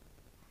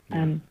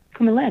 Come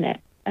and learn it,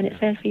 and it's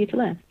there for you to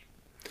learn.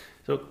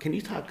 So can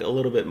you talk a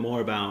little bit more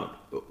about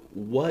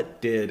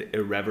what did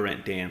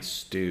irreverent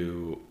dance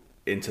do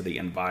into the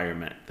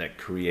environment that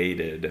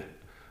created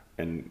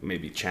and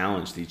maybe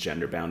challenge these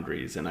gender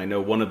boundaries. And I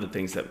know one of the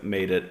things that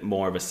made it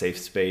more of a safe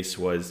space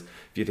was,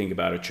 if you think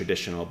about a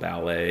traditional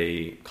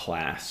ballet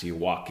class, you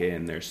walk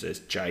in, there's this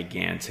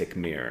gigantic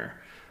mirror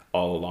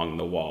all along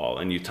the wall.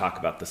 And you talk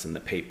about this in the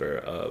paper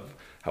of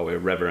how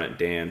Irreverent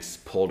Dance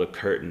pulled a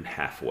curtain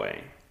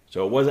halfway.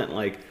 So it wasn't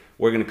like,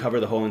 we're going to cover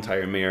the whole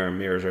entire mirror,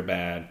 mirrors are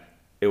bad.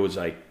 It was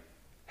like,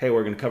 hey,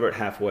 we're going to cover it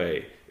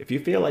halfway. If you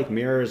feel like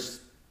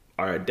mirrors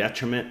are a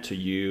detriment to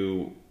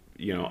you,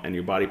 and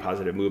your body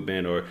positive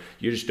movement, or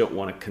you just don't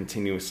want to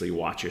continuously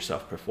watch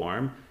yourself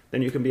perform,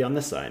 then you can be on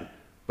this side.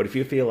 But if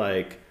you feel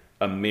like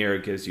a mirror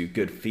gives you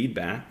good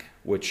feedback,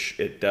 which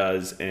it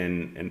does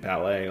in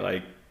ballet,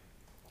 like,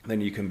 then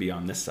you can be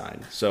on this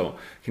side. So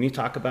can you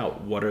talk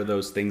about what are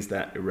those things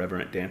that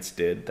Irreverent Dance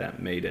did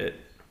that made it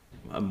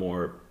a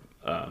more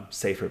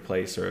safer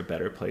place or a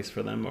better place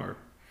for them? Or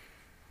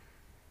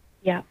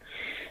Yeah.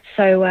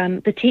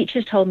 So the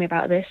teachers told me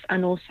about this,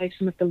 and also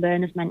some of the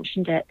learners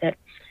mentioned it, that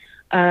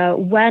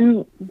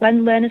when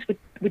learners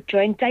would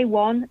join day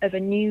one of a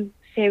new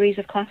series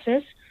of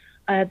classes,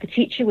 the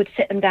teacher would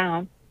sit them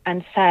down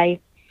and say,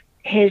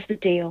 here's the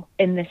deal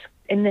in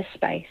this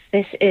space.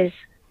 This is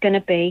going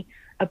to be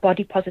a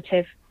body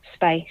positive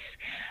space,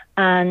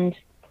 and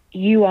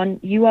you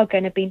are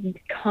going to be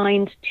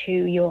kind to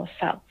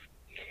yourself.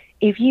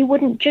 If you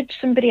wouldn't judge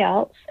somebody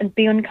else and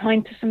be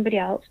unkind to somebody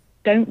else,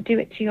 don't do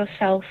it to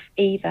yourself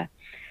either.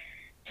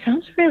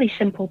 Sounds a really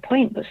simple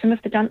point, but some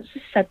of the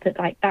dancers said that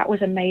that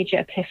was a major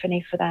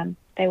epiphany for them.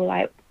 They were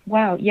like,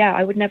 wow, yeah,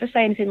 I would never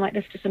say anything like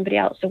this to somebody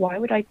else, so why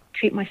would I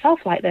treat myself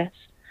like this?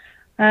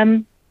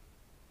 So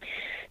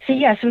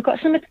we've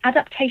got some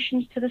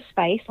adaptations to the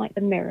space, like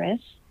the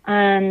mirrors,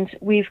 and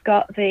we've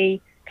got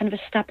the kind of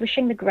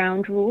establishing the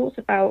ground rules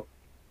about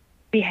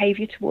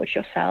behavior towards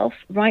yourself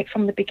right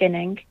from the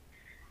beginning.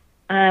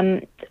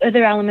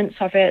 Other elements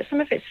of it,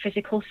 some of it's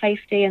physical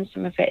safety and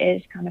some of it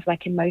is kind of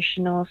like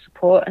emotional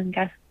support, and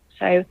guess.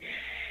 So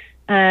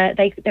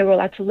they were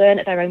allowed to learn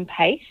at their own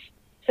pace.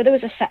 So there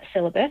was a set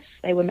syllabus.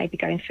 They were maybe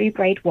going through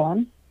grade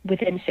 1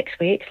 within 6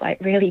 weeks,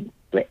 like really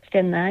blitzed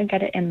in there,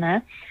 get it in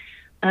there.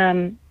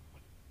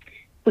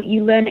 But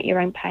you learn at your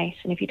own pace.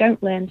 And if you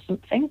don't learn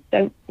something,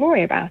 don't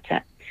worry about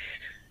it.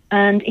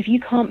 And if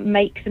you can't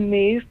make the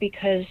move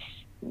because,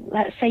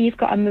 let's say you've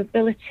got a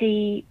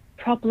mobility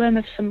problem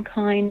of some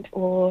kind,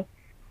 or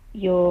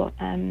you're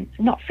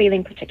not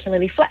feeling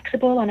particularly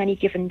flexible on any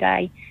given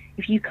day,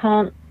 if you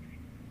can't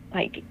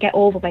get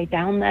all the way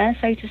down there,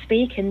 so to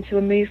speak, into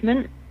a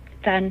movement,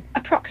 then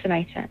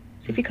approximate it.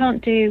 So if you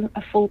can't do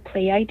a full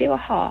plie, do a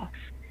half,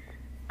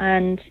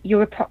 and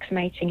you're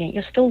approximating it.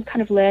 You're still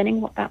kind of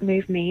learning what that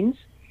move means,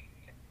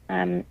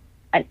 and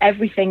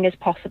everything is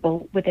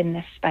possible within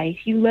this space.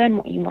 You learn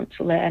what you want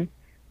to learn.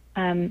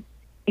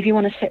 If you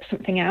want to sit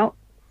something out,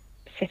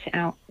 sit it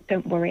out.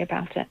 Don't worry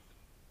about it.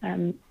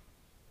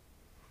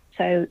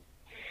 So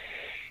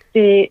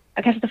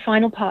I guess the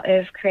final part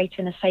of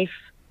creating a safe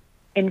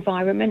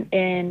environment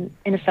in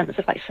a sense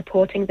of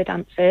supporting the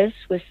dancers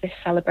was this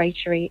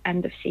celebratory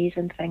end of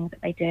season thing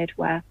that they did,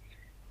 where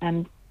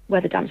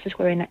the dancers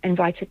were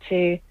invited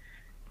to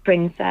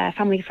bring their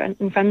family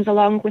and friends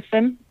along with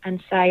them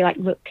and say,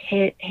 look,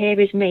 here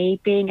is me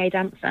being a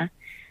dancer.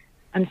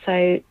 And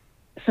so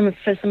for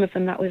some of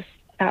them that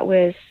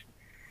was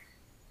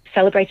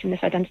celebrating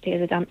this identity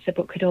as a dancer,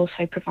 but could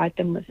also provide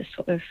them with a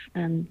sort of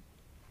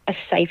a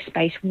safe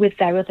space with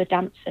their other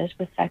dancers,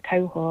 with their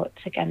cohorts,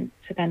 again,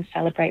 to then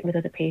celebrate with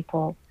other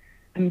people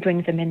and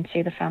bring them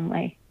into the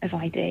family of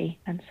ID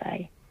and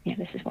say,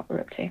 this is what we're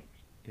up to.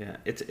 Yeah,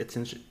 it's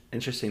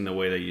interesting the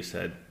way that you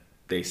said,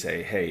 they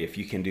say, hey, if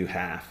you can do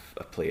half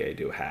a plie,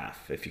 do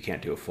half. If you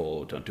can't do a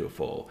full, don't do a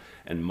full,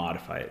 and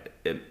modify it.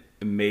 It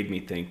made me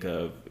think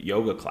of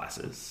yoga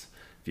classes.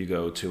 If you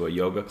go to a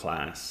yoga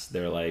class,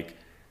 they're like,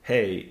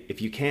 hey,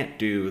 if you can't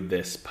do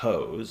this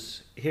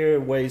pose, here are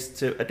ways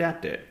to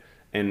adapt it.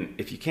 And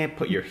if you can't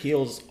put your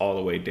heels all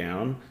the way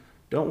down,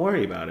 don't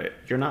worry about it.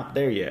 You're not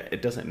there yet.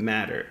 It doesn't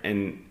matter.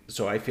 And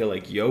so I feel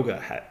like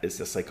yoga is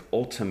this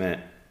ultimate,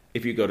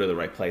 if you go to the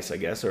right place, I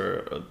guess,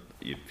 or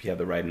if you have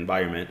the right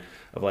environment,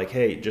 of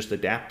hey, just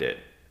adapt it.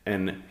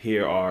 And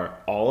here are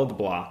all of the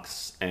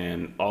blocks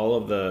and all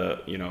of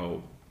the,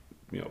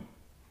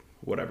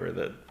 whatever,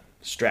 the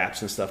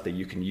straps and stuff that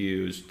you can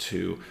use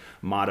to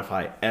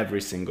modify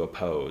every single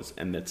pose,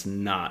 and that's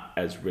not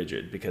as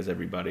rigid because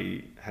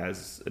everybody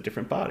has a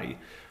different body.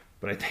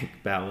 But I think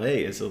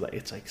ballet is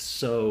it's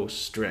so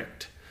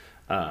strict.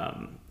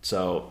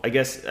 So I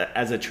guess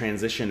as a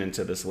transition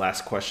into this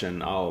last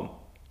question, I'll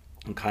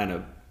kind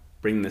of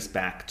bring this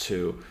back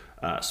to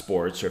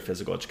sports or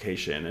physical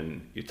education.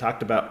 And you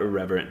talked about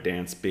Irreverent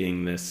Dance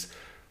being this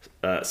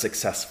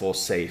successful,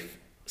 safe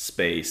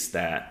space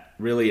that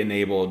really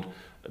enabled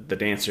the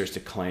dancers to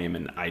claim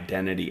an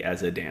identity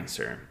as a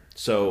dancer.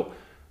 So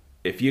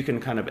if you can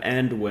kind of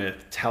end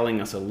with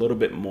telling us a little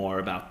bit more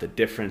about the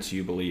difference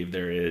you believe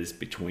there is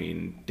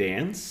between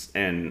dance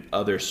and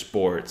other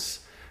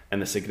sports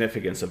and the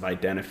significance of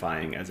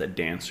identifying as a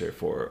dancer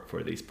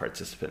for these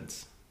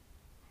participants.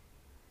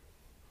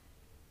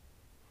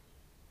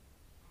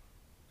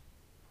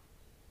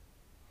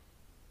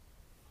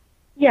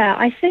 Yeah,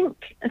 I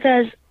think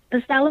there's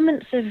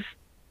elements of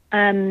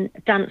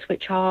dance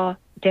which are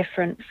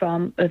different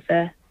from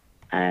other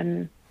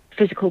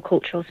physical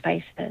cultural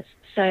spaces.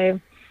 So,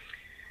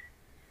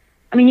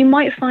 I mean, you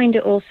might find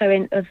it also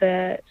in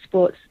other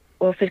sports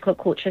or physical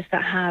cultures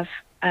that have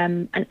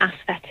an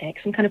aesthetic,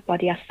 some kind of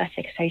body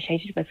aesthetic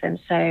associated with them.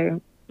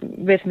 So,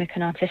 rhythmic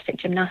and artistic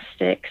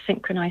gymnastics,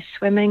 synchronized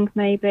swimming,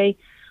 maybe,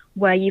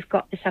 where you've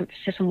got this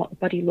emphasis on what the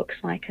body looks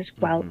like as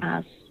well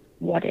as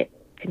what it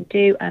can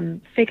do.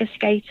 Figure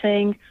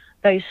skating,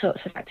 those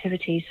sorts of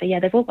activities. So, yeah,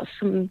 they've all got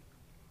some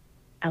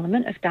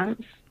element of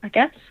dance, I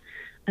guess,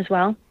 as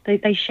well.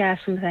 They share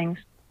some things,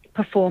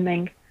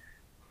 performing.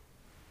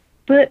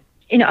 But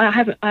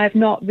I have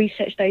not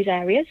researched those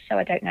areas, so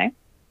I don't know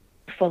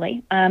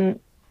fully. And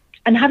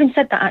having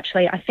said that,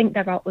 actually, I think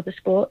there are other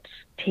sports,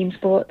 team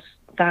sports,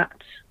 that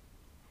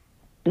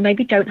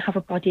maybe don't have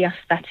a body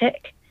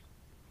aesthetic,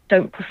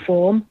 don't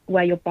perform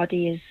where your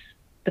body is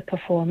the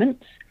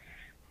performance,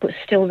 but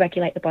still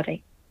regulate the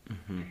body.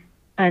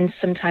 And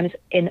sometimes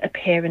in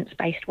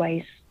appearance-based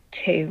ways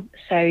too.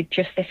 So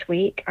just this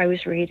week, I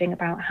was reading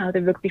about how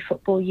the Rugby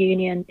Football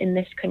Union in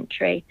this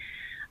country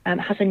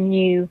has a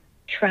new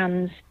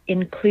trans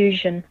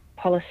inclusion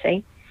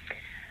policy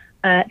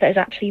that has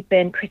actually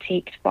been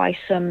critiqued by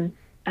some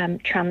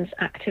trans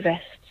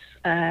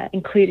activists,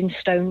 including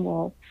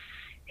Stonewall,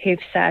 who've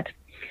said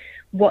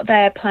what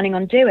they're planning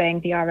on doing,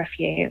 the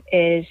RFU,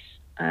 is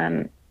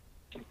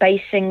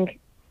basing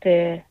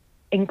the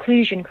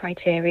inclusion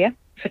criteria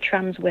for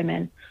trans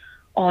women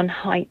on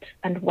height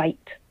and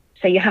weight.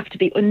 So you have to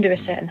be under a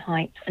certain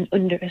height and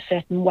under a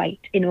certain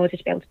weight in order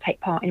to be able to take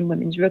part in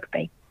women's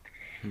rugby.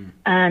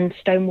 And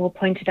Stonewall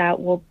pointed out,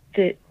 well,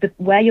 the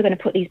where you're going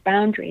to put these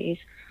boundaries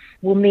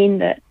will mean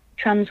that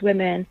trans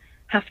women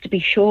have to be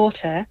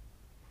shorter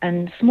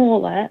and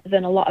smaller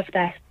than a lot of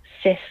their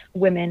cis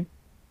women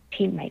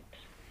teammates.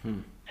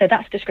 So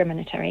that's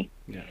discriminatory,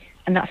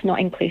 and that's not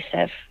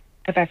inclusive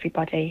of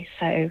everybody.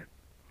 So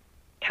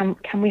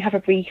can we have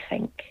a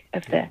rethink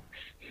of this?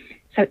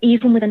 So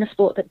even within a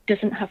sport that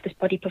doesn't have this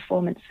body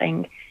performance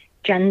thing,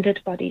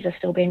 gendered bodies are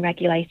still being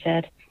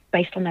regulated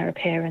based on their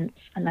appearance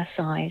and their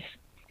size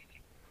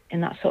in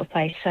that sort of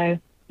place. So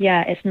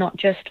yeah, it's not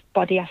just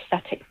body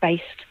aesthetic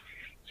based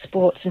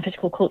sports and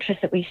physical cultures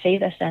that we see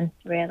this in,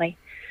 really.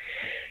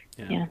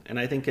 Yeah. And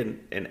I think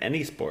in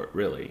any sport,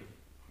 really,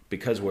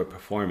 because we're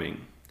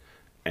performing,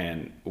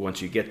 and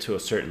once you get to a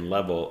certain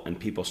level and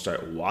people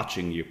start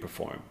watching you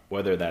perform,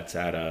 whether that's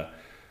at a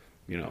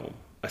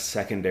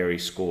secondary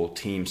school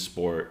team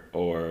sport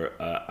or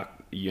a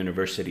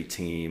university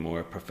team or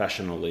a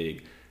professional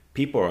league,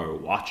 people are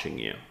watching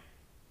you.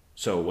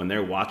 So when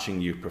they're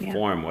watching you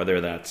perform,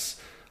 whether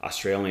that's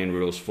Australian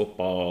rules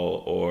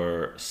football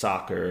or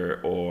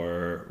soccer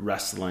or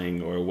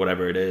wrestling or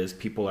whatever it is,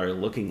 people are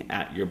looking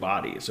at your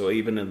body. So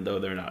even though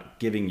they're not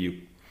giving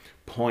you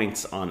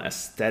points on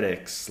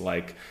aesthetics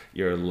like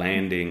your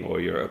landing or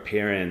your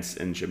appearance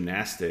in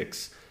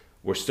gymnastics,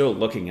 we're still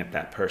looking at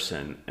that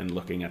person and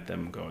looking at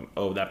them going,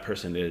 oh, that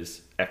person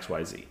is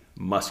XYZ,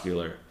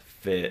 muscular,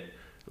 fit,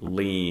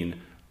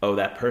 lean. Oh,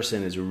 that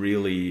person is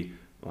really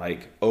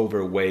like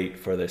overweight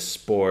for this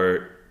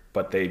sport,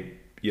 but they,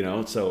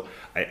 so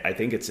I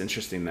think it's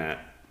interesting that,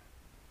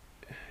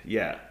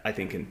 I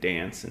think in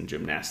dance and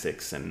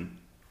gymnastics and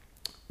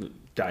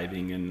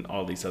diving and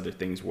all these other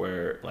things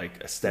where like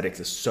aesthetics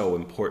is so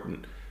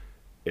important,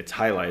 it's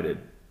highlighted,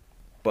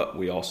 but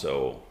we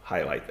also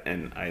highlight,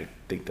 and I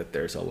think that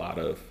there's a lot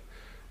of,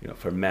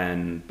 for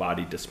men,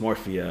 body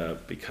dysmorphia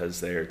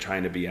because they're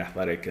trying to be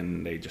athletic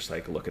and they just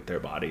like look at their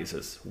bodies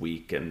as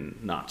weak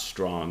and not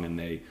strong, and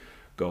they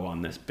go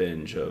on this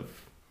binge of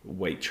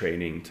weight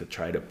training to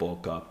try to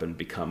bulk up and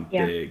become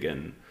big.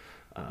 And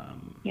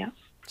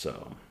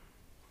so,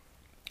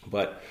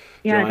 but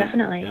yeah, Joanne,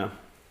 definitely.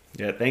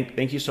 Yeah,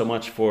 thank you so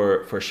much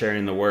for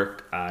sharing the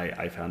work.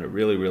 I found it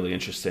really, really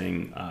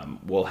interesting.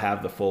 We'll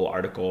have the full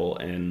article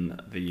in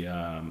the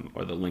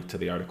or the link to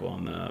the article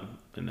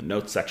in the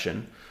notes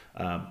section.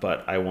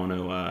 But I want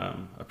to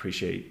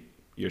appreciate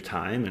your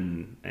time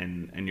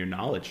and your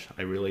knowledge.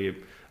 I really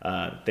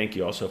thank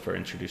you also for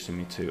introducing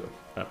me to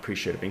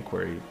Appreciative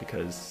Inquiry,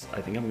 because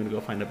I think I'm going to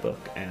go find a book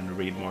and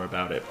read more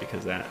about it,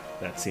 because that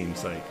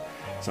seems like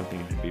something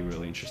I'd be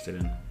really interested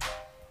in.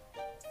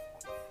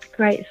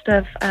 Great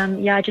stuff.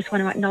 I just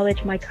want to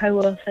acknowledge my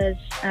co-authors,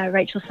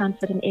 Rachel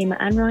Sanford and Emma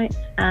Enright,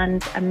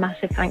 and a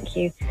massive thank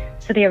you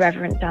to the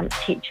Irreverent Dance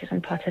teachers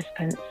and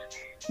participants,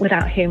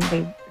 without whom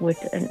we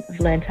wouldn't have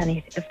learned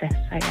any of this.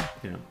 So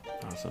yeah,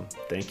 awesome.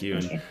 Thank you.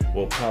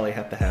 We'll probably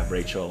have to have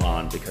Rachel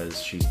on,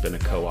 because she's been a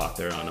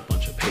co-author on a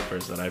bunch of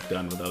papers that I've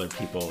done with other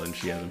people, and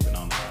she hasn't been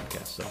on the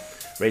podcast. So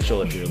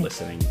Rachel, if you're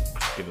listening,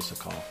 give us a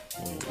call.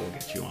 We'll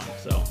get you on.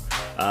 So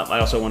I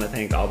also want to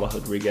thank Alba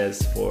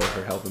Rodriguez for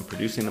her help in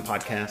producing the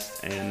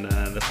podcast. And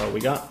that's all we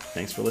got.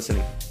 Thanks for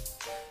listening.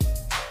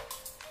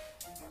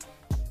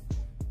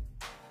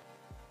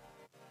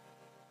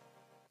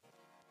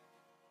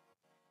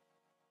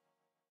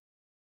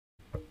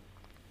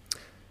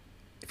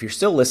 If if you're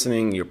still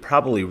listening, you're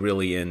probably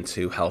really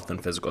into health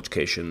and physical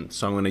education.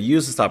 So I'm going to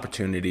use this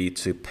opportunity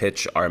to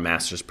pitch our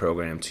master's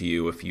program to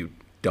you if you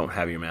don't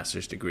have your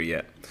master's degree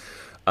yet.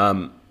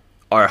 Our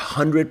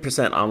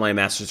 100% online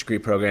master's degree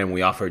program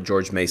we offer at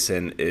George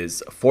Mason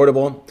is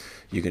affordable.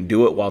 You can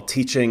do it while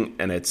teaching,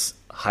 and it's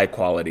high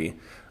quality.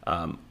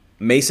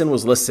 Mason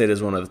was listed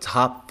as one of the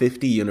top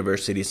 50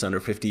 universities under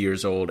 50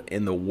 years old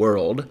in the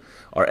world.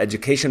 Our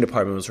education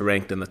department was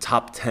ranked in the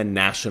top 10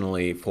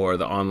 nationally for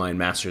the online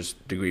master's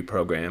degree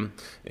program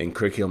in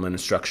curriculum and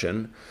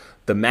instruction.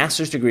 The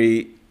master's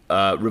degree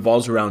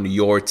revolves around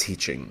your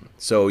teaching.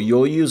 So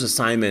you'll use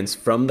assignments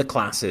from the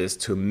classes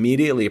to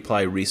immediately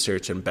apply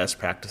research and best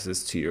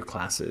practices to your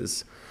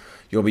classes.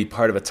 You'll be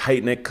part of a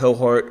tight-knit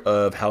cohort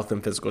of health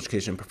and physical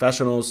education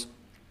professionals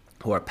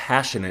who are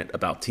passionate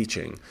about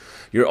teaching.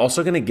 You're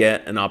also going to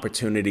get an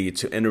opportunity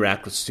to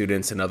interact with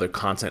students in other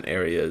content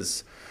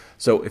areas.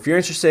 So if you're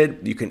interested,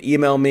 you can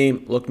email me,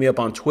 look me up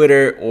on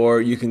Twitter, or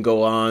you can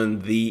go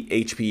on the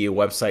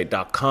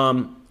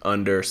hpewebsite.com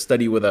under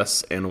Study With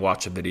Us and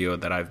watch a video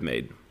that I've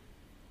made.